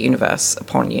chaos of the universe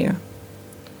upon you.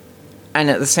 And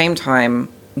at the same time,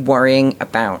 worrying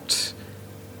about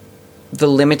the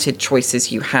limited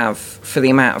choices you have for the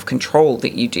amount of control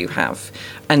that you do have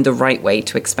and the right way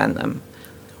to expend them.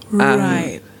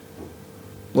 Right.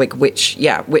 Like which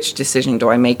decision do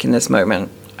I make in this moment?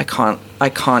 I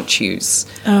can't choose.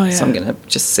 Oh, yeah. So I'm going to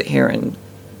just sit here and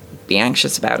be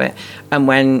anxious about it. And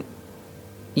when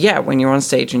you're on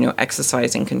stage and you're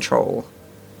exercising control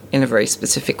in a very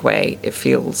specific way, it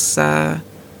feels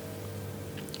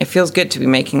good to be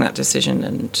making that decision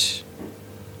and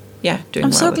doing.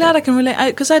 I'm so glad I can relate,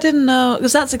 because I didn't know,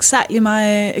 because that's exactly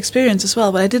my experience as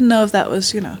well, but I didn't know if that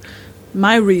was,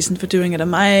 my reason for doing it, or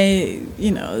my,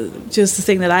 just the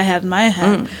thing that I had in my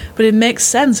head. But it makes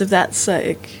sense if that's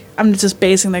like, I'm just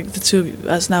basing the two of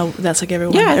us now. That's like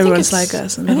everyone. Yeah, everyone's like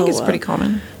us. I think it's pretty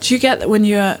common. Do you get that when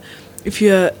if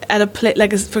you're at a place,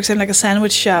 like for example, like a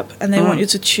sandwich shop, and they want you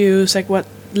to choose like what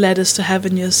lettuce to have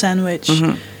in your sandwich?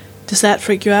 Does that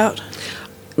freak you out?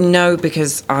 No,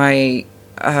 because I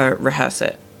rehearse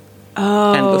it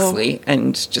endlessly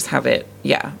and just have it,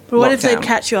 But what if they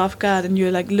catch you off guard and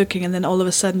you're like looking, and then all of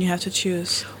a sudden you have to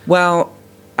choose? Well,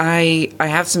 I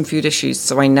have some food issues,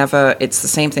 so it's the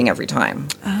same thing every time.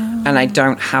 And I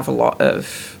don't have a lot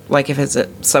of, like if it's at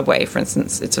Subway, for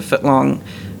instance, it's a foot-long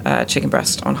chicken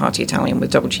breast on hearty Italian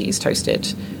with double cheese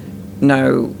toasted.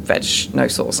 No veg, no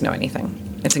sauce, no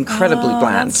anything. It's incredibly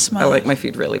bland. I like my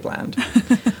food really bland.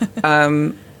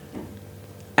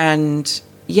 And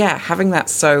yeah, having that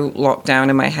so locked down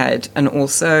in my head, and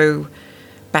also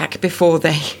back before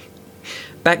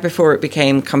it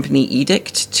became company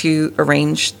edict to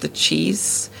arrange the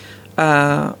cheese,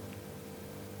 one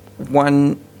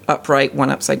upright, one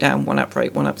upside down, one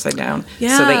upright, one upside down,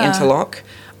 so they interlock.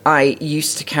 I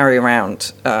used to carry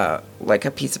around like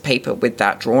a piece of paper with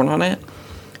that drawn on it,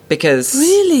 because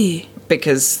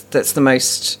that's the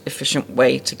most efficient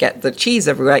way to get the cheese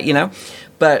everywhere,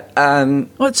 But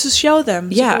to show them?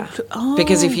 Yeah,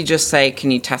 because if you just say,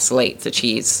 "Can you tessellate the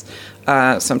cheese?"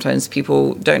 Sometimes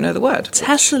people don't know the word.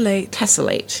 Tessellate.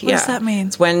 Tessellate. What does that mean?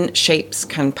 It's when shapes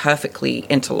can perfectly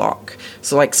interlock.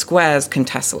 So, like squares can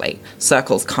tessellate,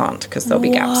 circles can't, because there'll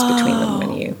be gaps between them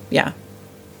when you. Yeah.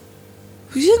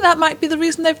 Do you think that might be the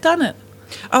reason they've done it?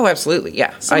 Oh, absolutely,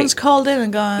 yeah. Someone's called in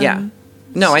and gone... Yeah.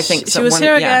 No, I think... She was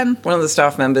here again. One of the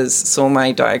staff members saw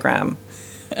my diagram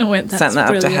and went, sent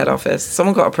that up to head office.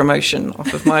 Someone got a promotion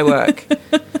off of my work.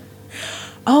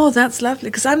 Oh, that's lovely.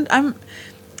 Because I'm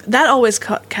that always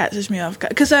catches me off.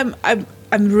 Because I'm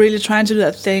really trying to do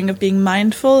that thing of being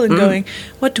mindful and going,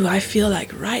 what do I feel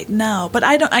like right now? But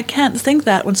I can't think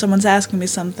that when someone's asking me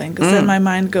something, because then my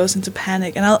mind goes into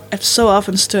panic. And I've so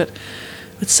often stood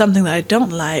with something that I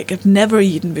don't like, I've never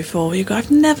eaten before. You go,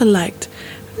 I've never liked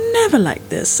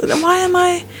this. Why am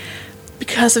I?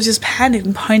 Because I've just panicked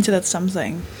and pointed at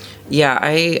something. Yeah,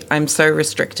 I'm so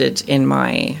restricted in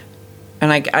my...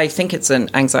 And I think it's an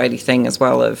anxiety thing as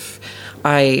well of...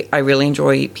 I really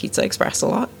enjoy Pizza Express a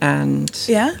lot, and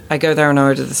I go there and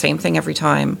order the same thing every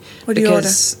time. What do you order?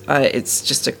 Because it's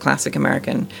just a classic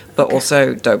American, but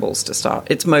also dough balls to start.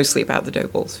 It's mostly about the dough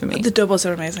balls for me. The dough balls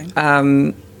are amazing.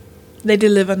 They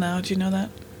deliver now, do you know that?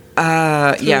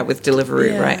 Yeah, with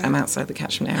Deliveroo, right? I'm outside the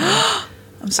catchment area.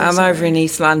 I'm over in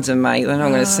East London, mate. They're not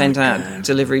going to send out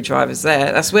delivery drivers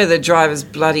there. That's where the drivers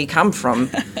bloody come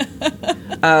from.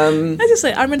 I just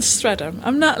say I'm in Streatham.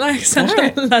 I'm not like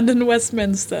central London,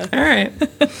 Westminster. All right.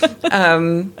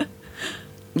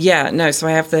 So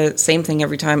I have the same thing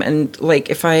every time. And like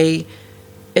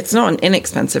it's not an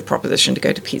inexpensive proposition to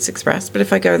go to Pizza Express, but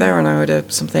if I go there and I order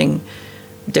something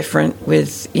different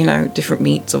with, different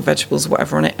meats or vegetables or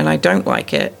whatever on it, and I don't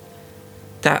like it,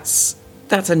 that's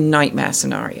a nightmare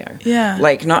scenario. Yeah.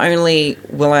 Like, not only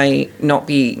will I not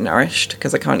be nourished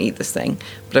because I can't eat this thing,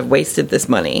 but I've wasted this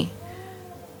money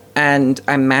and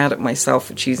I'm mad at myself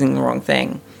for choosing the wrong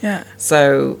thing. Yeah.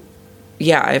 So,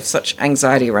 yeah, I have such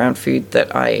anxiety around food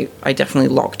that I definitely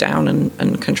lock down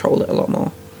and control it a lot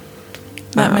more.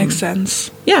 That makes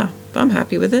sense. Yeah, but I'm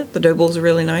happy with it. The dough balls are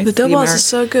really nice. The dough balls are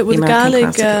so good with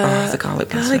garlic. The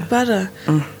garlic butter.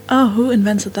 Oh, who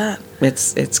invented that? It's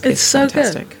so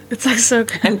fantastic. Good. It's like so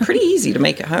good. And pretty easy to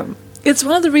make at home. It's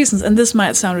one of the reasons, and this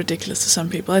might sound ridiculous to some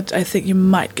people. I think you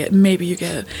might maybe you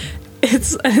get it. It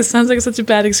sounds like such a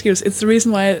bad excuse. It's the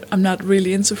reason why I'm not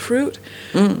really into fruit,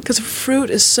 because fruit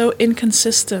is so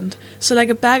inconsistent. So like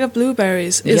a bag of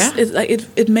blueberries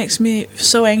it makes me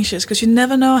so anxious because you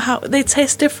never know how they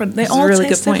taste different. They all really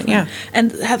taste good point, different,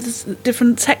 and have this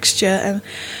different texture, and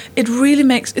it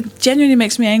genuinely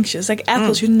makes me anxious. Like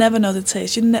apples, you never know the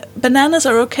taste. Bananas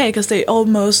are okay because they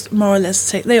almost more or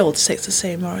less they all taste the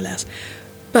same more or less,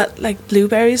 but like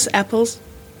blueberries, apples.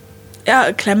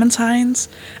 Yeah, clementines.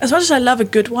 As much as I love a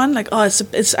good one, like I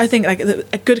think like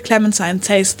a good clementine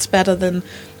tastes better than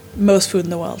most food in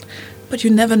the world, but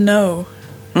you never know,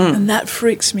 and that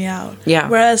freaks me out. Yeah.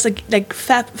 Whereas like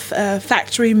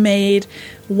factory made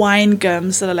wine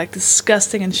gums that are like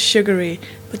disgusting and sugary,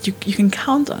 but you can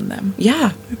count on them.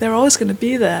 Yeah, they're always going to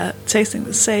be there, tasting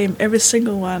the same, every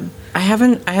single one. I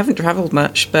haven't traveled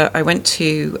much, but I went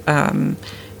to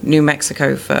New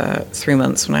Mexico for 3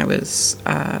 months when I was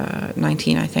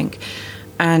 19, I think.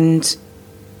 And,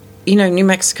 New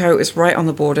Mexico is right on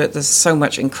the border. There's so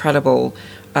much incredible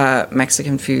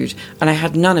Mexican food. And I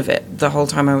had none of it the whole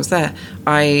time I was there.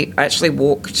 I actually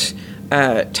walked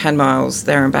 10 miles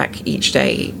there and back each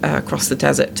day across the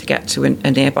desert to get to a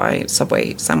nearby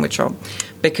Subway sandwich shop.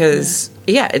 Because,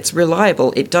 it's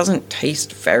reliable. It doesn't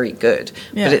taste very good,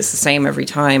 but it's the same every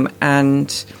time.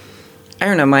 And I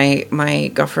don't know,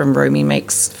 my girlfriend Romy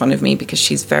makes fun of me because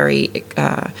she's very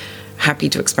happy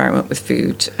to experiment with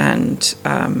food, and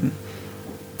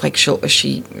like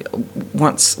she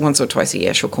once or twice a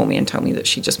year she'll call me and tell me that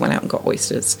she just went out and got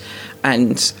oysters,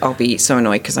 and I'll be so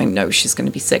annoyed because I know she's going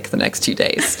to be sick the next 2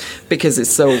 days because it's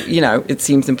so it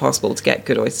seems impossible to get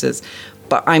good oysters.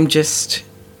 But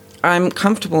I'm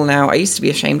comfortable now. I used to be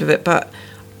ashamed of it, but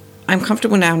I'm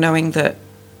comfortable now knowing that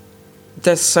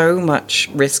there's so much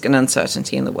risk and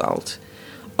uncertainty in the world.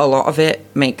 A lot of it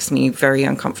makes me very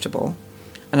uncomfortable,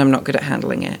 and I'm not good at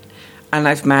handling it. And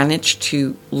I've managed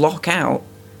to lock out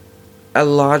a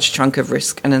large chunk of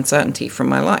risk and uncertainty from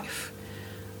my life.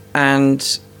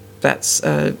 And that's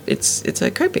it's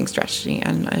a coping strategy,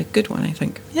 and a good one, I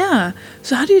think. Yeah.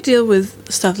 So how do you deal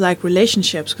with stuff like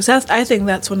relationships? Because I think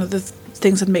that's one of the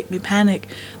things that make me panic,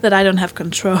 that I don't have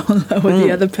control over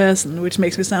the other person, which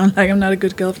makes me sound like I'm not a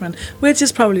good girlfriend, which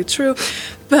is probably true,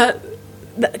 but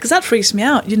because that freaks me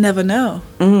out. You never know.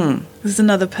 There's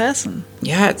another person.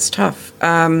 Yeah, it's tough.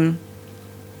 I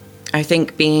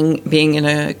think being in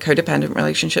a codependent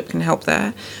relationship can help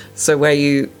there. So where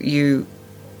you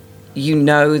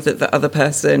know that the other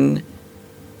person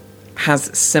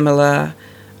has similar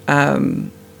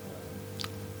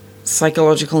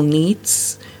psychological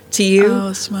needs to you.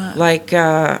 Oh, smart. Like,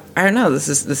 I don't know, this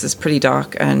is pretty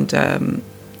dark and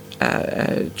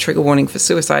trigger warning for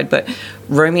suicide, but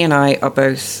Romy and I are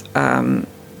both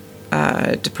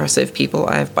depressive people.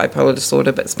 I have bipolar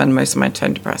disorder, but spend most of my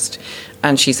time depressed.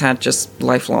 And she's had just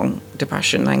lifelong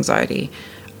depression and anxiety.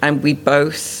 And we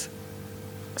both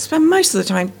spend most of the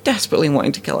time desperately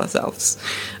wanting to kill ourselves.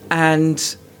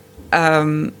 And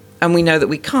we know that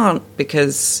we can't,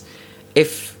 because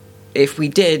if we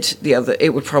did,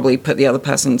 it would probably put the other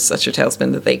person in such a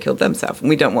tailspin that they killed themselves, and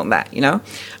we don't want that, you know?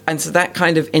 And so that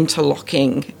kind of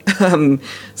interlocking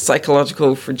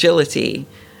psychological fragility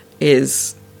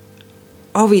is,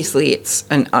 obviously it's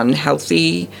an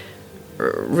unhealthy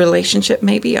relationship,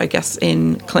 maybe, I guess,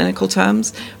 in clinical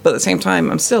terms, but at the same time,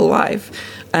 I'm still alive,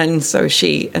 and so is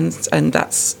she, and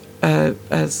that's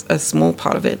a small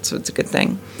part of it, so it's a good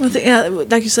thing. Well,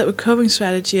 like you said, with coping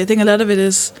strategy, I think a lot of it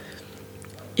is,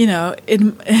 you know,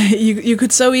 you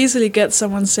could so easily get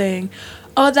someone saying,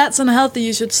 "Oh, that's unhealthy,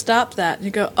 you should stop that." And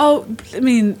you go, "Oh, I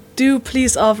mean, do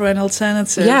please offer an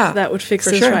alternative that would fix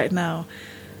this right now."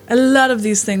 A lot of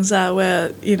these things are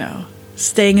where, you know,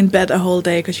 staying in bed a whole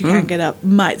day because you can't get up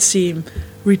might seem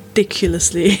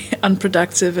ridiculously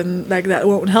unproductive, and like that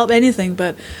won't help anything,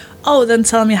 but then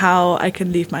tell me how I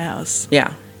can leave my house.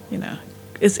 Yeah. You know,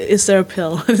 is there a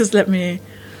pill? Just let me...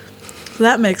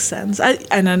 That makes sense.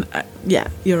 Yeah,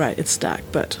 you're right, it's dark,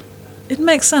 but it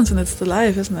makes sense, and it's the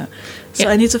life, isn't it? So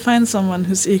I need to find someone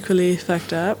who's equally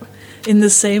fucked up in the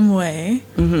same way.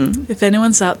 Mm-hmm. If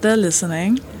anyone's out there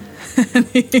listening.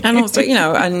 And also, you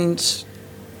know, and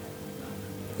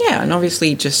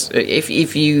obviously just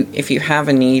if you have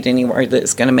a need anywhere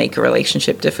that's going to make a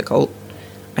relationship difficult,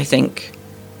 I think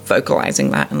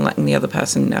vocalizing that and letting the other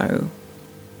person know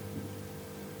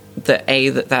that A,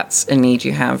 that's a need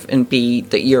you have, and B,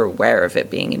 that you're aware of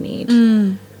it being a need.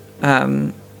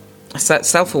 So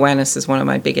self-awareness is one of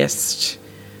my biggest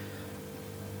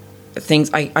things.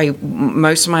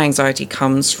 Most of my anxiety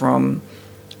comes from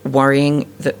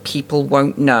worrying that people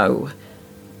won't know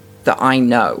that I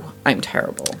know I'm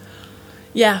terrible.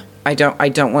 Yeah. I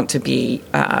don't want to be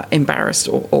embarrassed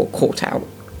or caught out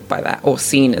by that, or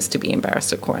seen as to be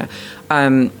embarrassed or caught out.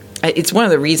 It's one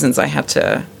of the reasons I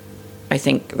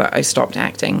think that I stopped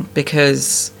acting,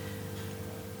 because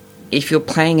if you're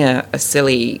playing a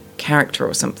silly character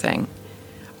or something,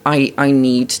 I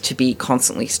need to be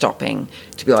constantly stopping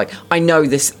to be like, I know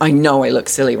I look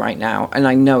silly right now, and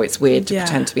I know it's weird to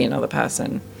pretend to be another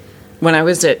person. When I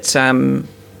was at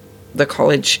the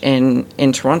college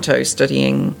in Toronto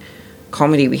studying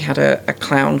comedy, we had a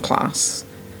clown class,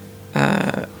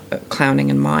 clowning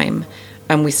and mime.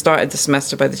 And we started the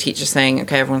semester by the teacher saying,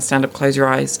 okay, everyone stand up, close your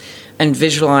eyes, and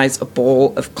visualize a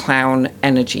ball of clown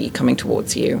energy coming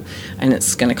towards you. And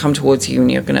it's going to come towards you, and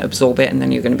you're going to absorb it, and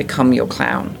then you're going to become your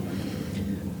clown.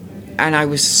 And I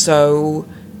was so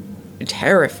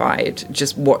terrified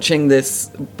just watching this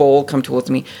ball come towards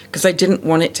me, because I didn't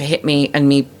want it to hit me and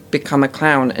me become a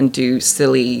clown and do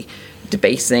silly,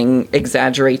 debasing,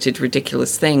 exaggerated,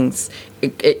 ridiculous things.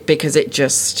 Because it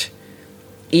just...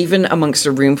 Even amongst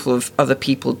a room full of other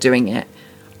people doing it,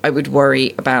 I would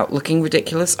worry about looking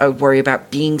ridiculous. I would worry about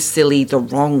being silly the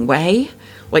wrong way,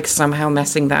 like somehow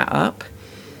messing that up.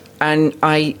 And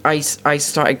I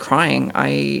started crying.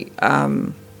 I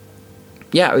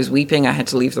was weeping. I had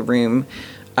to leave the room,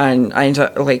 and I ended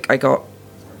up, I got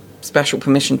special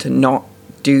permission to not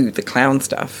do the clown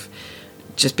stuff,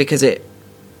 just because it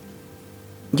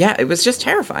was just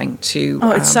terrifying to...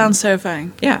 Oh, it sounds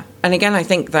terrifying. Yeah. And again, I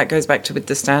think that goes back to with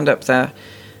the stand-up,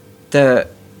 the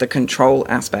control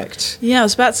aspect. Yeah, I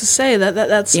was about to say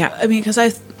that's... Yeah. I mean, because I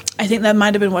think that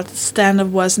might have been what stand-up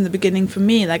was in the beginning for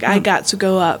me. Like, I got to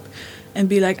go up and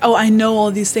be like, oh, I know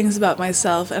all these things about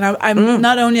myself. And I'm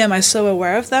not only am I so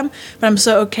aware of them, but I'm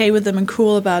so okay with them and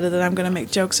cool about it that I'm going to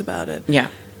make jokes about it. Yeah.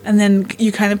 And then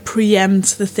you kind of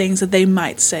preempt the things that they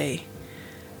might say.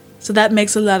 So that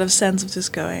makes a lot of sense of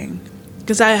just going,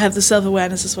 because I have the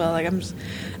self-awareness as well.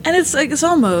 And it's like, it's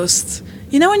almost,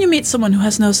 you know, when you meet someone who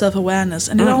has no self-awareness,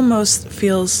 and it almost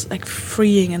feels like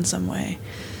freeing in some way.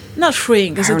 Not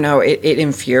freeing, because I don't know. It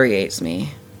infuriates me.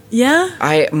 Yeah.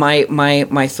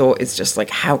 My thought is just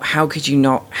like, how could you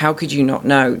not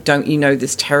know? Don't you know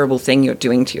this terrible thing you're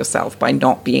doing to yourself by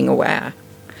not being aware?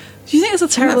 Do you think it's a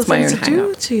terrible thing to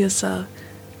do to yourself?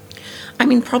 I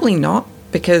mean, probably not.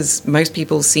 Because most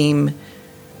people seem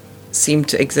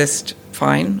to exist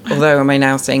fine. Although, am I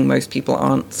now saying most people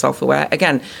aren't self-aware?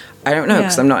 Again, I don't know,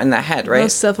 because I'm not in their head, right?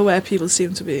 Most self-aware people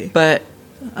seem to be. But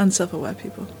unself-aware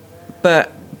people.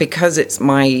 But because it's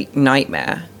my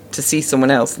nightmare to see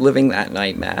someone else living that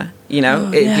nightmare, you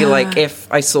know? It'd be like if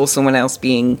I saw someone else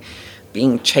being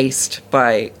being chased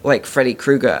by like Freddy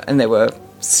Krueger, and they were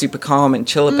super calm and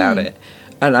chill about it.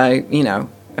 And I,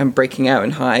 I'm breaking out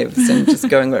in hives and just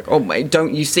going like, oh my,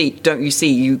 don't you see,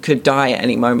 you could die at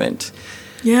any moment.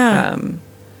 Yeah.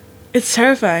 It's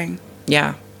terrifying.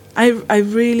 Yeah.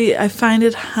 I find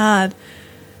it hard.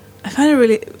 I find it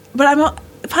really, but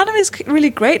part of me is really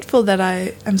grateful that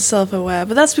I am self-aware,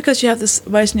 but that's because you have this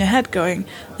voice in your head going,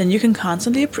 then you can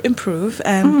constantly improve,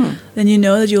 and then you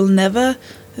know that you'll never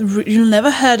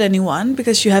hurt anyone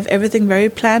because you have everything very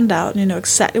planned out and you know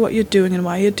exactly what you're doing and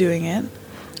why you're doing it.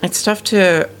 It's tough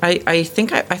to, I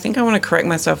think I want to correct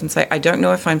myself and say, I don't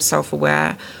know if I'm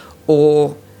self-aware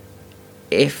or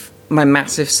if my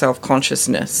massive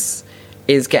self-consciousness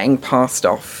is getting passed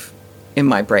off in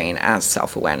my brain as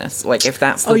self-awareness. Like, if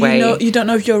that's the way... you don't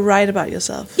know if you're right about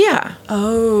yourself. Yeah.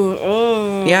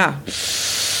 Oh. Yeah.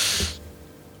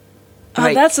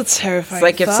 Like, that's a terrifying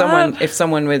it's like thought. if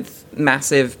someone with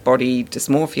massive body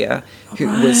dysmorphia who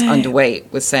was underweight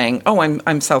was saying, oh,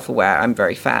 I'm self-aware, I'm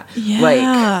very fat. Yeah.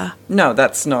 Like, no,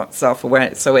 that's not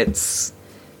self-aware. So it's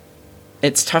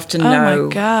tough to know. Oh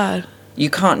my God. You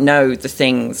can't know the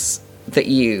things that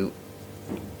you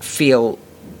feel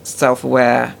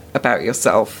self-aware about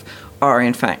yourself are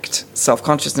in fact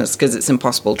self-consciousness, because it's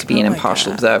impossible to be an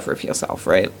impartial observer of yourself,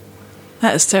 right?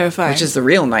 That is terrifying. Which is the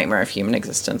real nightmare of human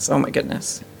existence. Oh my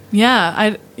goodness.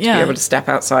 Yeah, To be able to step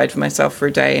outside for myself for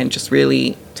a day and just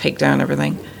really take down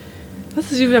everything.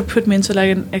 This is, you've put me into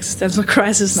like an existential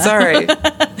crisis now. Sorry.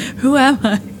 Who am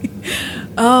I?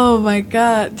 Oh my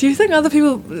God. Do you think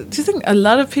a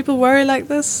lot of people worry like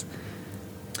this?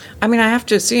 I mean, I have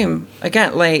to assume,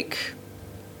 again, like,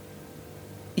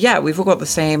 yeah, we've all got the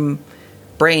same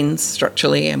brains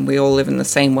structurally and we all live in the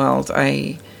same world.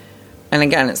 And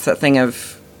again, it's that thing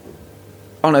of,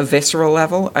 on a visceral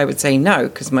level, I would say no,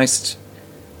 because most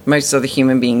other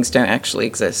human beings don't actually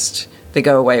exist. They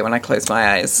go away when I close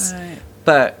my eyes. Right.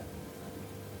 But,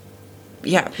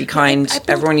 yeah, be kind.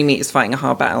 Everyone you meet is fighting a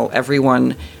hard battle.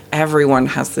 Everyone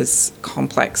has this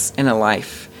complex inner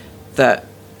life that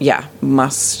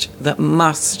must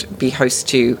be host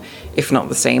to, if not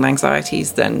the same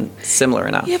anxieties, then similar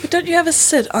enough. Yeah, but don't you ever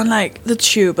sit on like the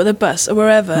tube or the bus or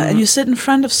wherever, and you sit in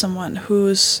front of someone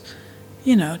who's,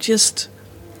 just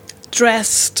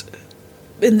dressed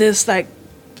in this like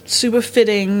super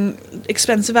fitting,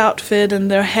 expensive outfit, and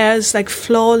their hair is like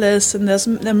flawless, and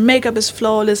their makeup is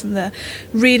flawless, and they're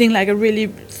reading like a really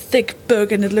thick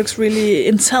book, and it looks really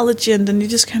intelligent, and you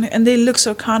just and they look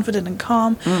so confident and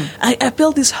calm. I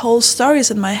built these whole stories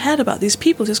in my head about these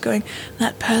people, just going,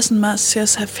 that person must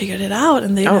just have figured it out,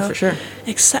 and they know for sure.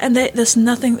 And there's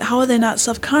nothing. How are they not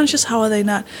self-conscious? How are they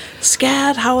not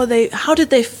scared? How did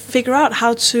they figure out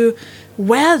how to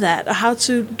wear that, or how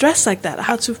to dress like that,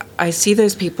 how to... I see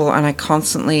those people and I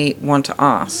constantly want to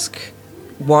ask,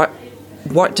 what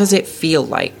does it feel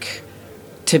like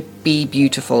to be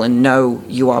beautiful and know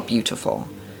you are beautiful?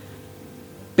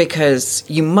 Because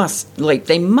they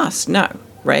must know,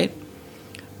 right?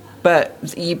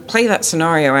 But you play that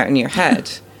scenario out in your head,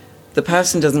 the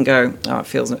person doesn't go, oh,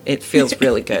 it feels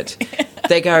really good.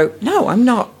 They go, no, I'm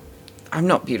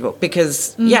not beautiful,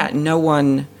 because no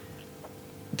one...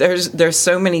 There's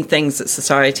so many things that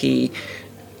society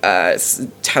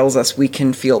tells us we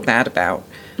can feel bad about,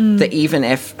 that even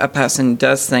if a person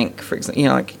does think, for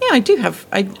example,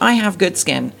 I have good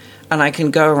skin, and I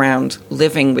can go around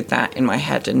living with that in my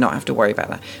head and not have to worry about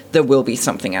that, there will be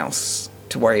something else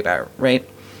to worry about, right?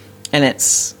 And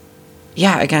it's,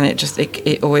 again,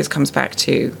 it always comes back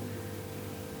to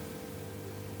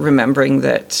remembering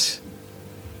that,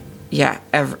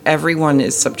 everyone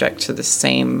is subject to the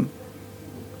same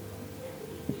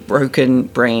broken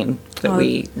brain that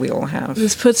we all have.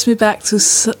 This puts me back to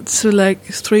like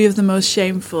three of the most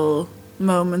shameful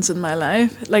moments in my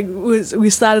life. Like, we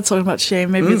started talking about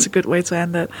shame. Maybe it's a good way to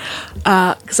end it.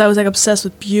 Because I was like obsessed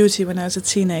with beauty when I was a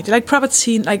teenager, like proper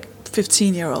teen, like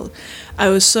 15-year-old. I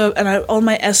was so, and all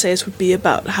my essays would be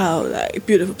about how like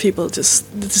beautiful people they're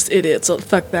just idiots. Or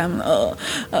fuck them.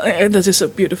 They're just so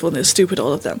beautiful and they're stupid,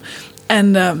 all of them.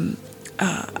 And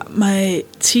my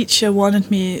teacher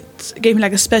gave me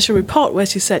like a special report where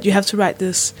she said, you have to write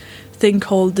this thing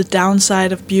called The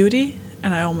Downside of Beauty.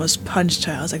 And I almost punched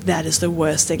her. I was like, that is the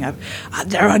worst thing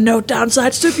there are no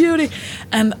downsides to beauty.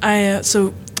 And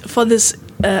so for this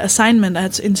assignment, I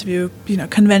had to interview,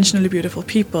 conventionally beautiful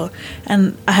people.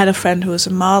 And I had a friend who was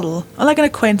a model, or like an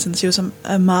acquaintance. She was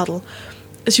a model.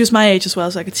 She was my age as well,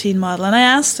 so like a teen model. And I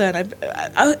asked her, and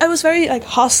I was very like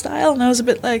hostile, and I was a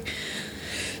bit like,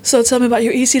 so tell me about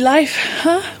your easy life,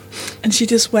 huh? And she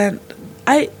just went,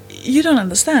 you don't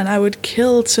understand. I would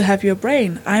kill to have your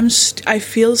brain. I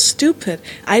feel stupid.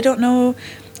 I don't know.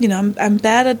 I'm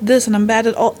bad at this, and I'm bad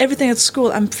at everything at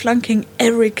school. I'm flunking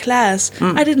every class.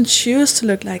 I didn't choose to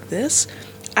look like this.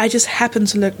 I just happen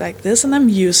to look like this, and I'm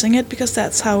using it because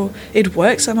that's how it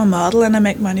works. I'm a model, and I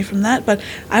make money from that. But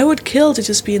I would kill to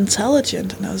just be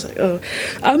intelligent. And I was like, oh,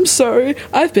 I'm sorry.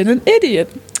 I've been an idiot.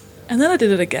 And then I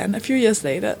did it again a few years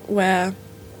later, where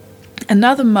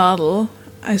another model,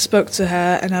 I spoke to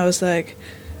her, and I was like,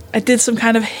 I did some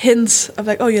kind of hints of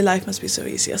like, oh, your life must be so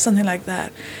easy, or something like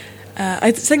that.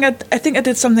 I think I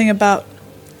did something about,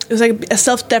 it was like a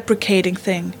self-deprecating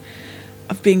thing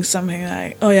of being something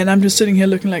like, oh yeah, and I'm just sitting here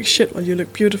looking like shit while you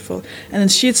look beautiful. And then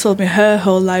she told me her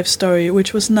whole life story,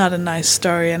 which was not a nice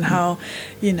story, and how,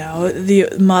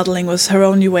 the modeling was her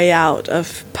only way out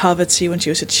of poverty when she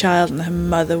was a child, and her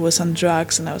mother was on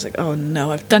drugs. And I was like, oh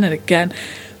no, I've done it again.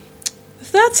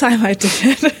 That time I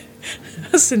did it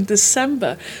was in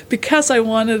December, because I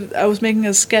was making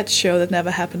a sketch show that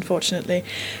never happened, fortunately,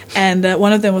 and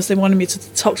one of them was they wanted me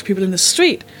to talk to people in the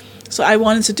street. So I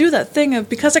wanted to do that thing of,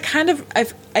 because I kind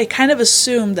of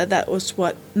assumed that was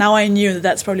what, now I knew that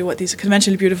that's probably what these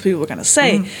conventionally beautiful people were going to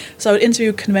say. So I would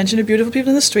interview conventionally beautiful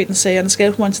people in the street and say, on a scale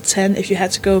of 1 to 10, if you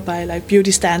had to go by like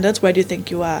beauty standards, where do you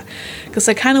think you are? Because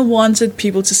I kind of wanted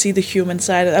people to see the human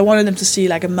side. I wanted them to see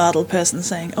like a model person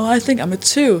saying, oh, I think I'm a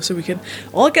 2, so we can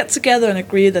all get together and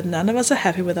agree that none of us are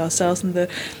happy with ourselves, and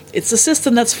it's a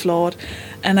system that's flawed.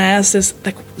 And I asked this,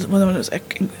 like, one of those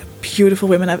beautiful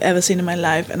women I've ever seen in my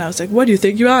life, and I was like, what do you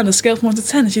think you are on a scale from 1 to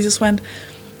 10? And she just went,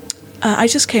 I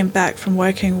just came back from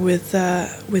working with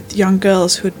young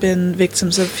girls who had been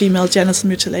victims of female genital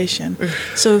mutilation.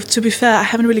 So to be fair, I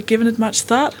haven't really given it much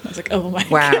thought. And I was like, oh my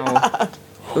God.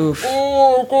 Oof.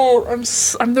 Oh God,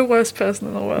 I'm the worst person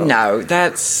in the world. No,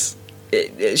 that's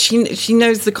she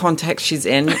knows the context she's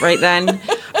in right then,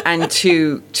 and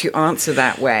to answer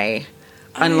that way,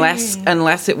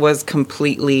 unless it was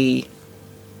completely,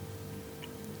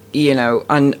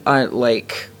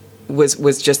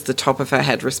 was just the top of her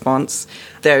head response.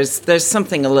 There's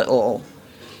something a little.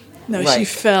 No, like, she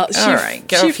felt. All right,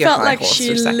 get off your felt high like horse she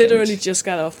for a second. literally just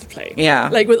got off the plane. Yeah,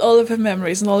 like with all of her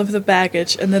memories and all of the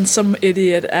baggage, and then some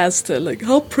idiot asked her like,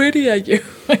 "How pretty are you?"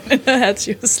 And in her head,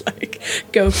 she was like,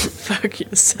 "Go fuck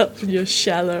yourself and your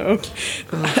shallow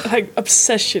like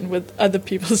obsession with other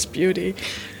people's beauty."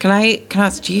 Can I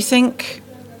ask? Do you think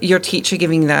your teacher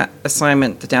giving that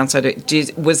assignment, the downside,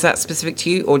 was that specific to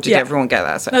you, or did everyone get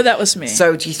that assignment? No, that was me.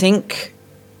 So do you think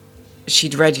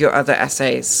she'd read your other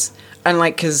essays? And,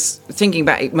 because thinking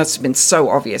back, it must have been so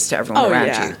obvious to everyone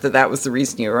around you that was the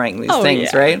reason you were writing these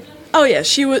things, right? Oh, yeah,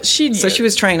 she knew. So she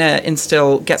was trying to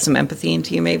get some empathy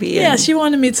into you, maybe? Yeah, she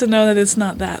wanted me to know that it's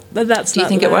not that. That's not. Do you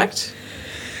think it worked?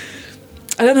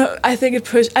 I don't know. I think it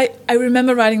pushed. I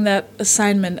remember writing that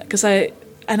assignment because I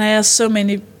asked so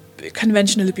many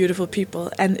conventionally beautiful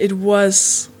people, and it did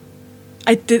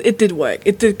work.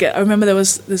 It did get. I remember there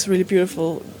was this really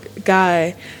beautiful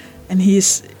guy, and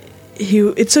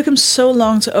it took him so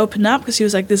long to open up because he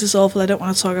was like, "This is awful. I don't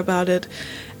want to talk about it."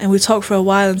 And we talked for a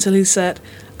while until he said,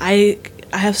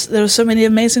 there are so many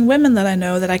amazing women that I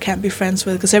know that I can't be friends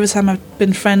with, because every time I've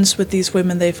been friends with these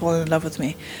women, they fall in love with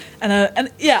me."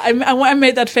 I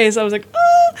made that face. I was like,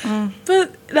 oh.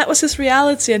 But that was his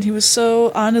reality, and he was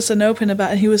so honest and open about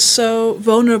it, and he was so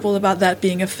vulnerable about that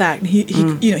being a fact. And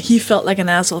he felt like an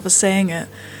asshole for saying it.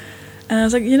 And I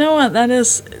was like, you know what? That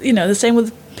is, the same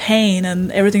with pain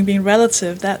and everything being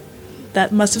relative. That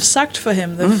must have sucked for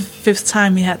him the fifth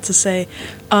time he had to say,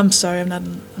 "I'm sorry, I'm not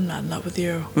in love with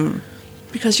you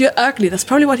because you're ugly." That's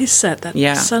probably what he said. That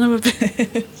son of a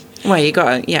bitch. Well, you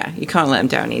can't let him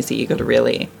down easy. You got to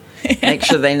really make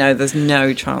sure they know there's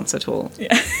no chance at all.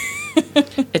 Yeah.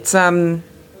 It's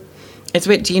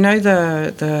weird. Do you know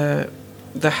the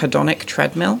hedonic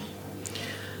treadmill?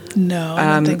 No,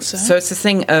 I don't think so. So it's a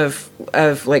thing of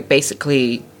like,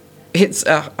 basically, it's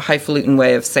a highfalutin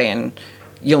way of saying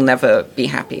you'll never be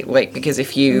happy. Like, because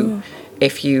if you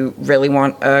really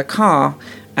want a car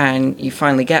and you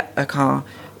finally get a car,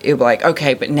 you'll be like,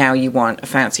 okay, but now you want a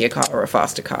fancier car or a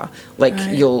faster car. Like,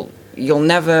 right. You'll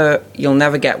never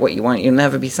get what you want. You'll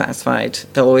never be satisfied.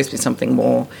 There'll always be something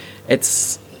more.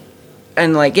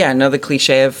 Another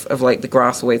cliche of like the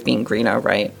grass always being greener,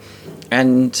 right?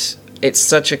 And it's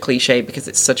such a cliche because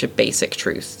it's such a basic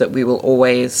truth that we will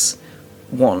always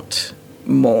want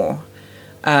more.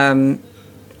 And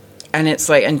it's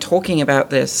like, and talking about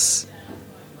this,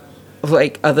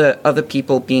 like other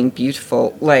people being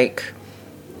beautiful, like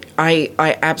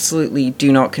I absolutely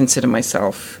do not consider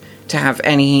myself to have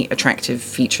any attractive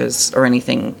features or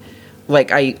anything.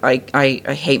 Like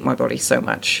I hate my body so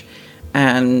much.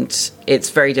 and it's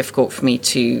very difficult for me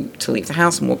to leave the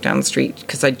house and walk down the street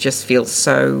because I just feel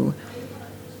so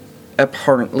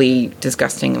abhorrently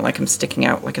disgusting, like I'm sticking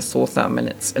out like a sore thumb, and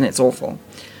it's awful.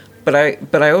 But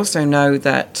I also know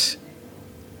that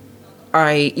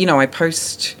I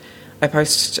post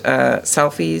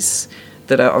selfies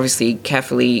that are obviously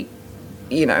carefully,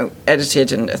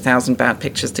 edited, and 1,000 bad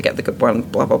pictures to get the good one,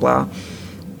 blah blah blah.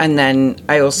 And then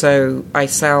I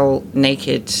sell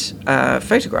naked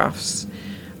photographs,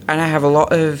 and I have a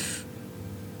lot of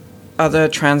other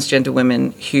transgender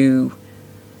women who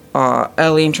are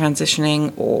early in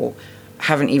transitioning or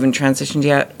haven't even transitioned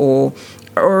yet, or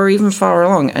even far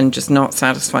along and just not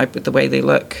satisfied with the way they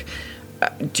look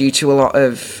due to a lot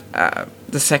of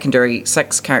the secondary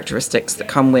sex characteristics that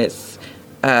come with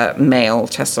male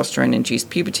testosterone-induced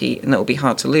puberty, and that will be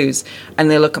hard to lose. And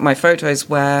they look at my photos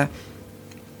where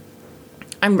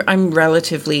I'm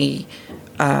relatively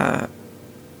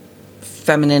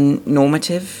feminine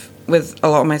normative with a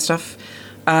lot of my stuff,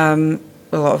 a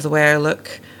lot of the way I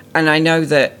look. And I know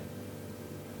that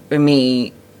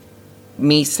me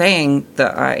saying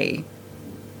that I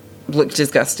look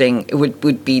disgusting, it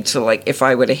would be to, like, if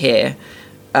I were to hear,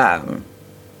 like,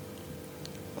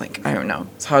 I don't know,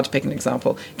 it's hard to pick an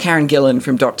example, Karen Gillan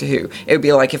from Doctor Who. It would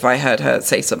be like if I heard her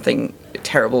say something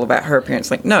terrible about her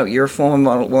appearance, like, no, you're a former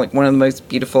model, like one of the most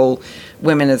beautiful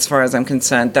women as far as I'm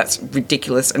concerned. That's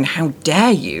ridiculous, and how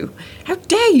dare you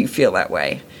feel that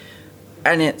way?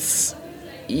 And it's,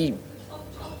 getting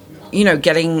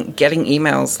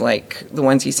emails like the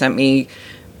ones you sent me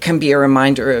can be a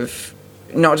reminder of,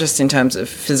 not just in terms of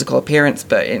physical appearance,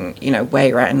 but in, where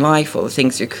you're at in life or the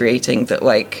things you're creating, that,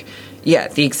 like, yeah,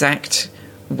 the exact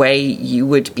way you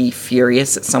would be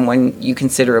furious at someone you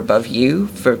consider above you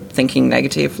for thinking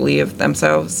negatively of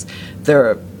themselves. There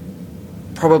are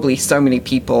probably so many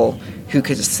people who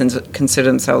could consider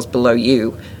themselves below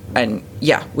you and,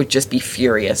 yeah, would just be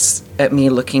furious at me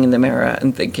looking in the mirror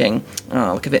and thinking, oh,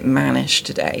 I look a bit mannish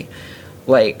today.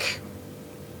 Like,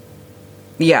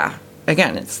 yeah,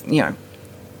 again, it's,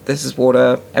 this is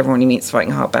water, everyone you meet's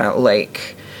fighting hard about,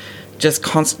 like, just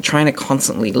trying to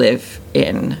constantly live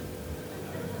in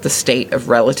the state of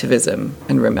relativism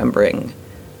and remembering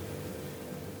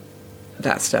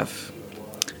that stuff.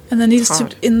 And there needs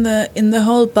to, in the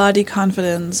whole body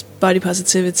confidence, body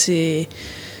positivity,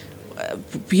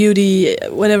 beauty,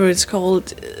 whatever it's called,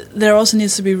 there also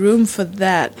needs to be room for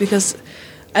that, because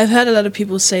I've heard a lot of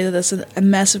people say that there's a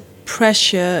massive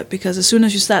pressure, because as soon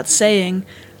as you start saying,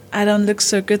 I don't look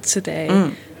so good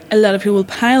today, a lot of people will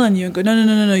pile on you and go,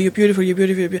 no, you're beautiful, you're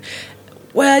beautiful, you're beautiful.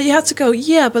 Well, you have to go,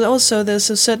 yeah, but also there's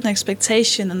a certain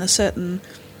expectation and a certain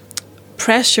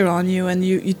pressure on you, and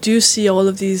you do see all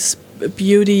of these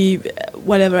beauty,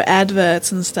 whatever,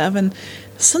 adverts and stuff, and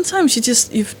sometimes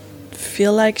you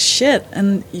feel like shit,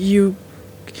 and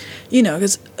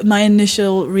because my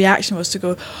initial reaction was to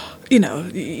go,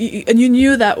 and you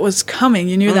knew that was coming,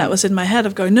 you knew that was in my head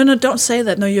of going, no, don't say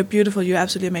that, no, you're beautiful, you're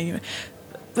absolutely amazing.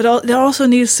 But there also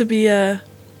needs to be a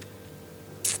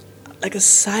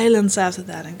silence after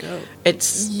that and go,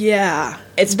 it's that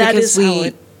because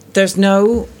there's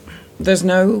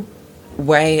no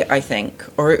way, I think,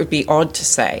 or it would be odd to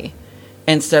say,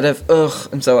 instead of, ugh,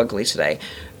 I'm so ugly today,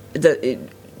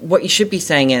 what you should be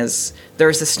saying is, there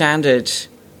is a standard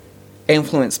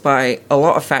influenced by a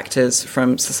lot of factors,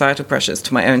 from societal pressures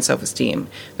to my own self-esteem.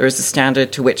 There is a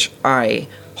standard to which I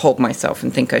hold myself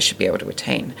and think I should be able to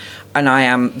attain. And I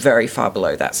am very far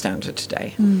below that standard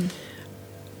today.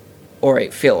 Or I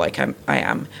feel like I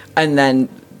am. And then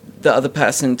the other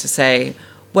person to say,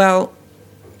 well,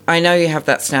 I know you have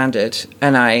that standard,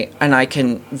 and I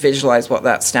can visualize what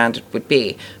that standard would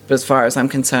be. But as far as I'm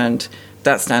concerned,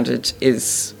 that standard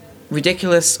is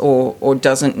ridiculous, or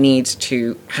doesn't need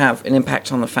to have an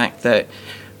impact on the fact that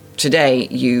today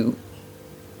you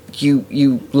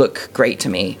look great to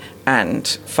me and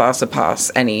far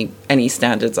surpass any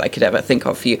standards I could ever think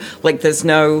of for you. Like, there's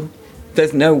no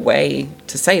way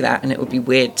to say that, and it would be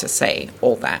weird to say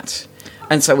all that.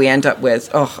 And so we end up with,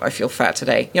 oh, I feel fat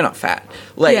today. You're not fat.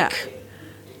 Like,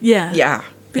 yeah.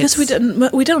 Because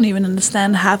we don't even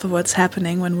understand half of what's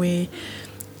happening when we,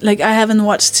 like, I haven't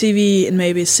watched TV in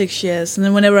maybe 6 years, and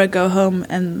then whenever I go home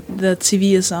and the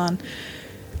TV is on,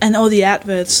 and all the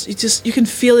adverts, you can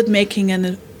feel it making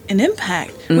an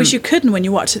impact, which you couldn't when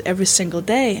you watch it every single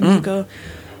day, and you go,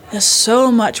 there's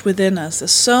so much within us,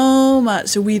 there's so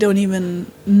much that we don't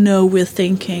even know we're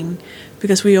thinking,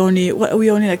 because we only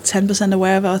like 10%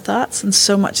 aware of our thoughts, and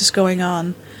so much is going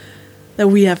on that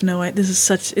we have no idea.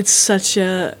 It's such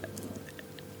a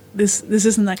this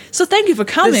isn't like. So thank you for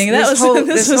coming. This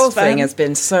whole fun. thing has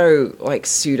been so like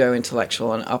pseudo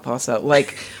intellectual and up ourselves.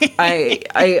 Like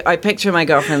I picture my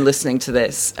girlfriend listening to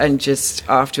this and just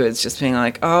afterwards just being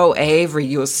like, "Oh, Avery,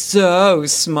 you're so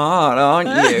smart,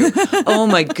 aren't you? Oh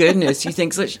my goodness, you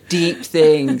think such deep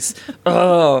things.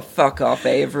 Oh, fuck off,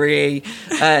 Avery."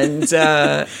 And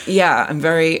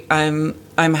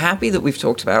I'm happy that we've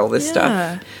talked about all this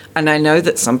stuff. And I know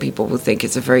that some people will think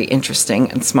it's a very interesting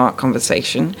and smart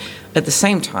conversation. At the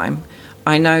same time,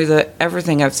 I know that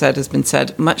everything I've said has been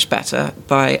said much better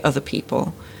by other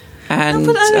people. And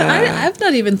no, but I've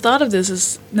not even thought of this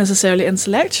as necessarily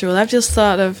intellectual. I've just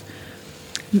thought of,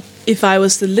 if I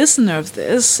was the listener of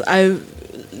this,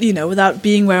 without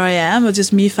being where I am, or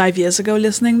just me 5 years ago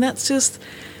listening, that's just...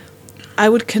 I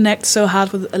would connect so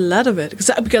hard with a lot of it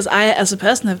because I, as a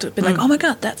person, have been like, oh my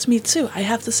God, that's me too. I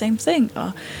have the same thing,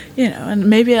 or and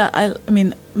maybe I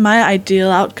mean, my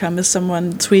ideal outcome is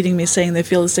someone tweeting me saying they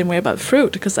feel the same way about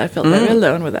fruit, because I felt very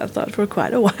alone with that thought for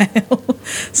quite a while.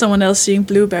 Someone else seeing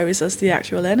blueberries as the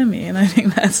actual enemy, and I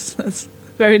think that's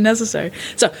very necessary.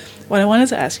 So, what I wanted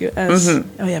to ask you is,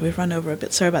 we've run over a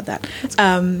bit. Sorry about that.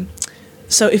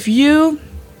 So, if you,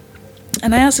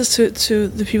 and I asked this to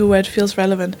the people where it feels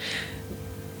relevant.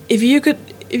 If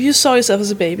you saw yourself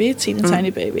as a baby, tiny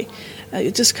baby,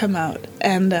 you just come out,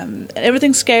 and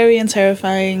everything's scary and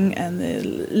terrifying, and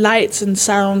the lights and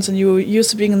sounds, and you were used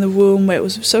to being in the womb where it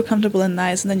was so comfortable and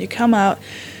nice, and then you come out,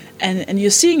 and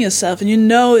you're seeing yourself, and you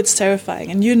know it's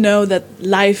terrifying, and you know that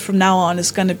life from now on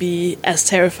is going to be as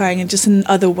terrifying and just in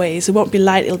other ways. It won't be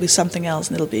light, it'll be something else,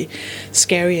 and it'll be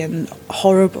scary and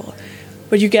horrible.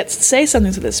 But you get to say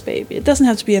something to this baby. It doesn't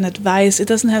have to be an advice. It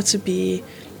doesn't have to be...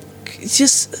 It's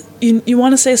just you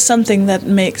want to say something that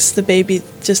makes the baby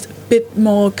just a bit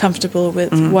more comfortable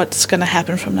with what's going to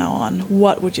happen from now on.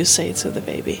 What would you say to the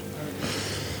baby?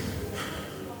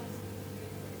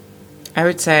 I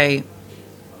would say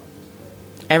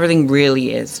everything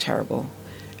really is terrible.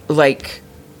 Like,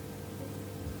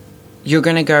 you're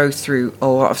going to go through a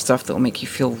lot of stuff that will make you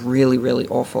feel really, really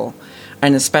awful.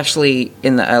 And especially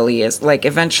in the early years, like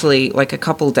eventually, like a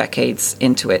couple decades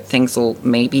into it, things will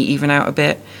maybe even out a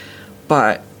bit.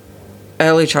 But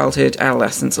early childhood,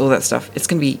 adolescence, all that stuff, it's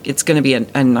gonna be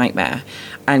a nightmare,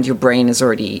 and your brain is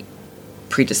already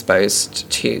predisposed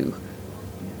to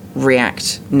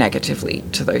react negatively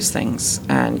to those things,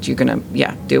 and you're gonna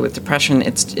deal with depression.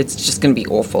 It's just gonna be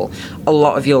awful. A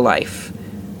lot of your life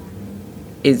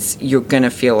you're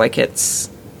gonna feel like it's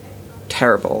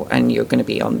terrible, and you're gonna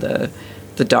be on the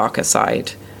darker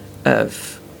side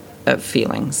of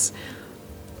feelings,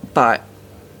 but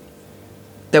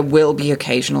there will be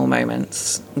occasional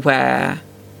moments where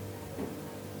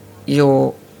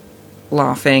you're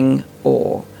laughing,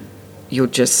 or you're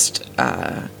just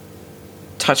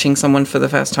touching someone for the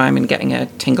first time and getting a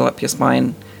tingle up your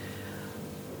spine,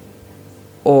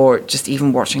 or just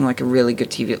even watching like a really good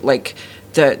TV. Like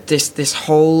this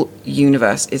whole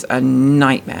universe is a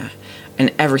nightmare, and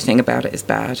everything about it is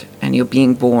bad, and you're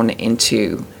being born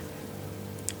into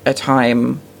a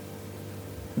time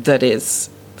that is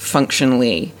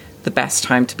functionally the best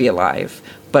time to be alive,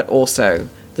 but also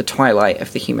the twilight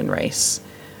of the human race.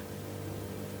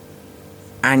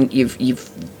 And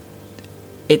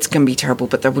it's going to be terrible,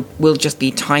 but there will just be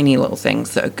tiny little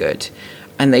things that are good,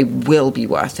 and they will be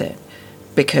worth it,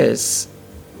 because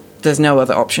there's no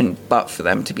other option but for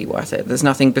them to be worth it. There's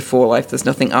nothing before life, there's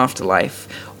nothing after life.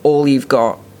 All you've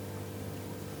got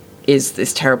is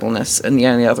this terribleness, and the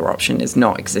only other option is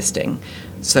not existing.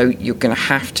 So you're going to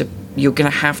have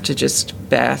to just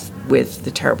bear with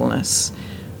the terribleness.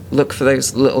 Look for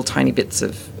those little tiny bits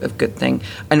of good thing.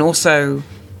 And also,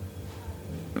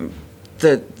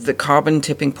 the carbon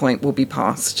tipping point will be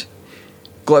passed.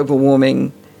 Global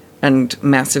warming and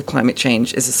massive climate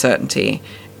change is a certainty.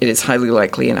 It is highly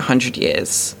likely in 100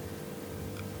 years,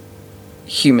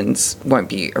 humans won't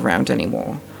be around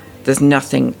anymore. There's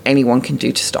nothing anyone can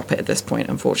do to stop it at this point,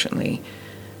 unfortunately.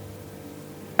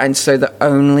 And so the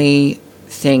only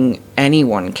thing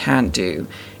anyone can do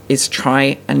is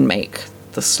try and make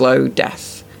the slow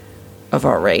death of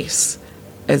our race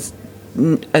as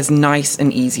nice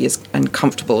and easy and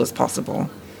comfortable as possible.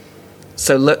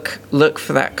 So look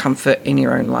for that comfort in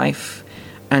your own life,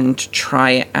 and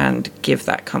try and give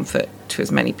that comfort to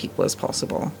as many people as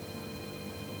possible.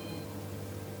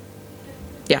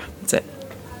 Yeah, that's it.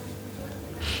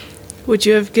 Would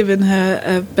you have given her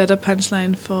a better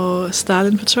punchline for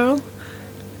Stalin Patrol?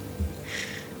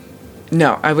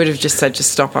 No, I would have just said,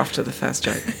 just stop after the first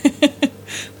joke.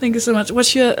 Thank you so much.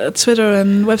 What's your Twitter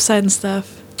and website and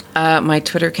stuff? My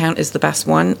Twitter account is the best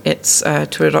one. It's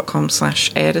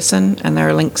twitter.com/Edison, and there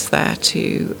are links there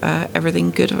to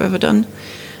everything good I've ever done,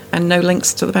 and no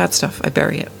links to the bad stuff. I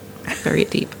bury it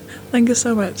deep. Thank you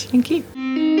so much. Thank you.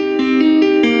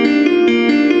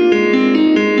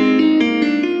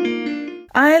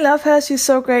 I love her. She's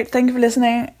so great. Thank you for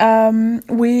listening.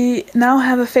 We now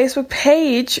have a Facebook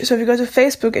page. So if you go to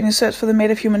Facebook and you search for the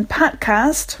Made of Human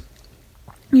podcast,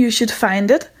 you should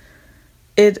find it.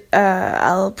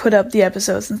 I'll put up the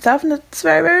episodes and stuff, and it's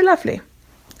very, very lovely.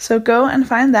 So go and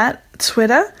find that.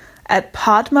 Twitter at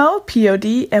Podmo,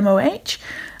 Podmoh.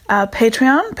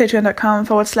 Patreon,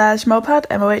 patreon.com/Mopod,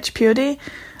 MOHPOD.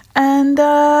 And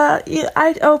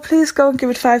please go and give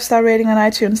it 5-star rating on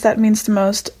iTunes. That means the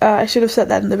most. I should have said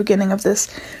that in the beginning of this,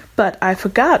 but I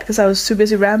forgot because I was too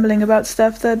busy rambling about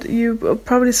stuff that you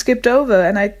probably skipped over,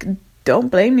 and I don't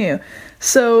blame you.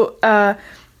 So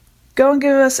go and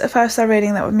give us a 5-star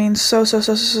rating. That would mean so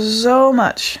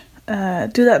much.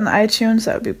 Do that on iTunes.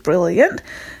 That would be brilliant.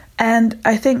 And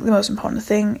I think the most important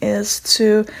thing is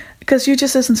because you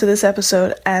just listened to this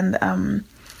episode, and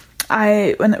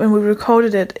when we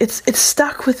recorded it, it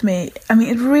stuck with me. I mean,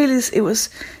 it really is. It was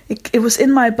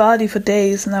in my body for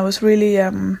days, and I was really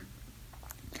there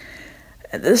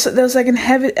was like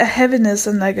a heaviness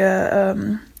and like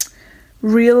a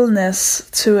realness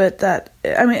to it that,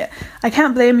 I mean, I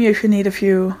can't blame you if you need a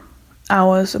few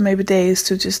hours or maybe days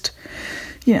to just,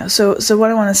 so what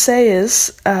I want to say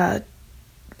is,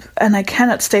 and I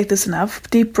cannot state this enough,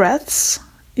 deep breaths,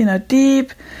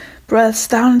 deep breaths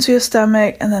down into your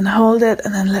stomach, and then hold it,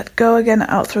 and then let go again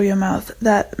out through your mouth.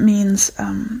 That means,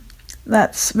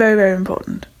 that's very, very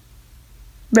important.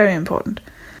 Very important.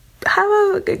 Have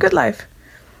a good life.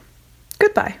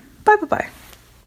 Goodbye. Bye.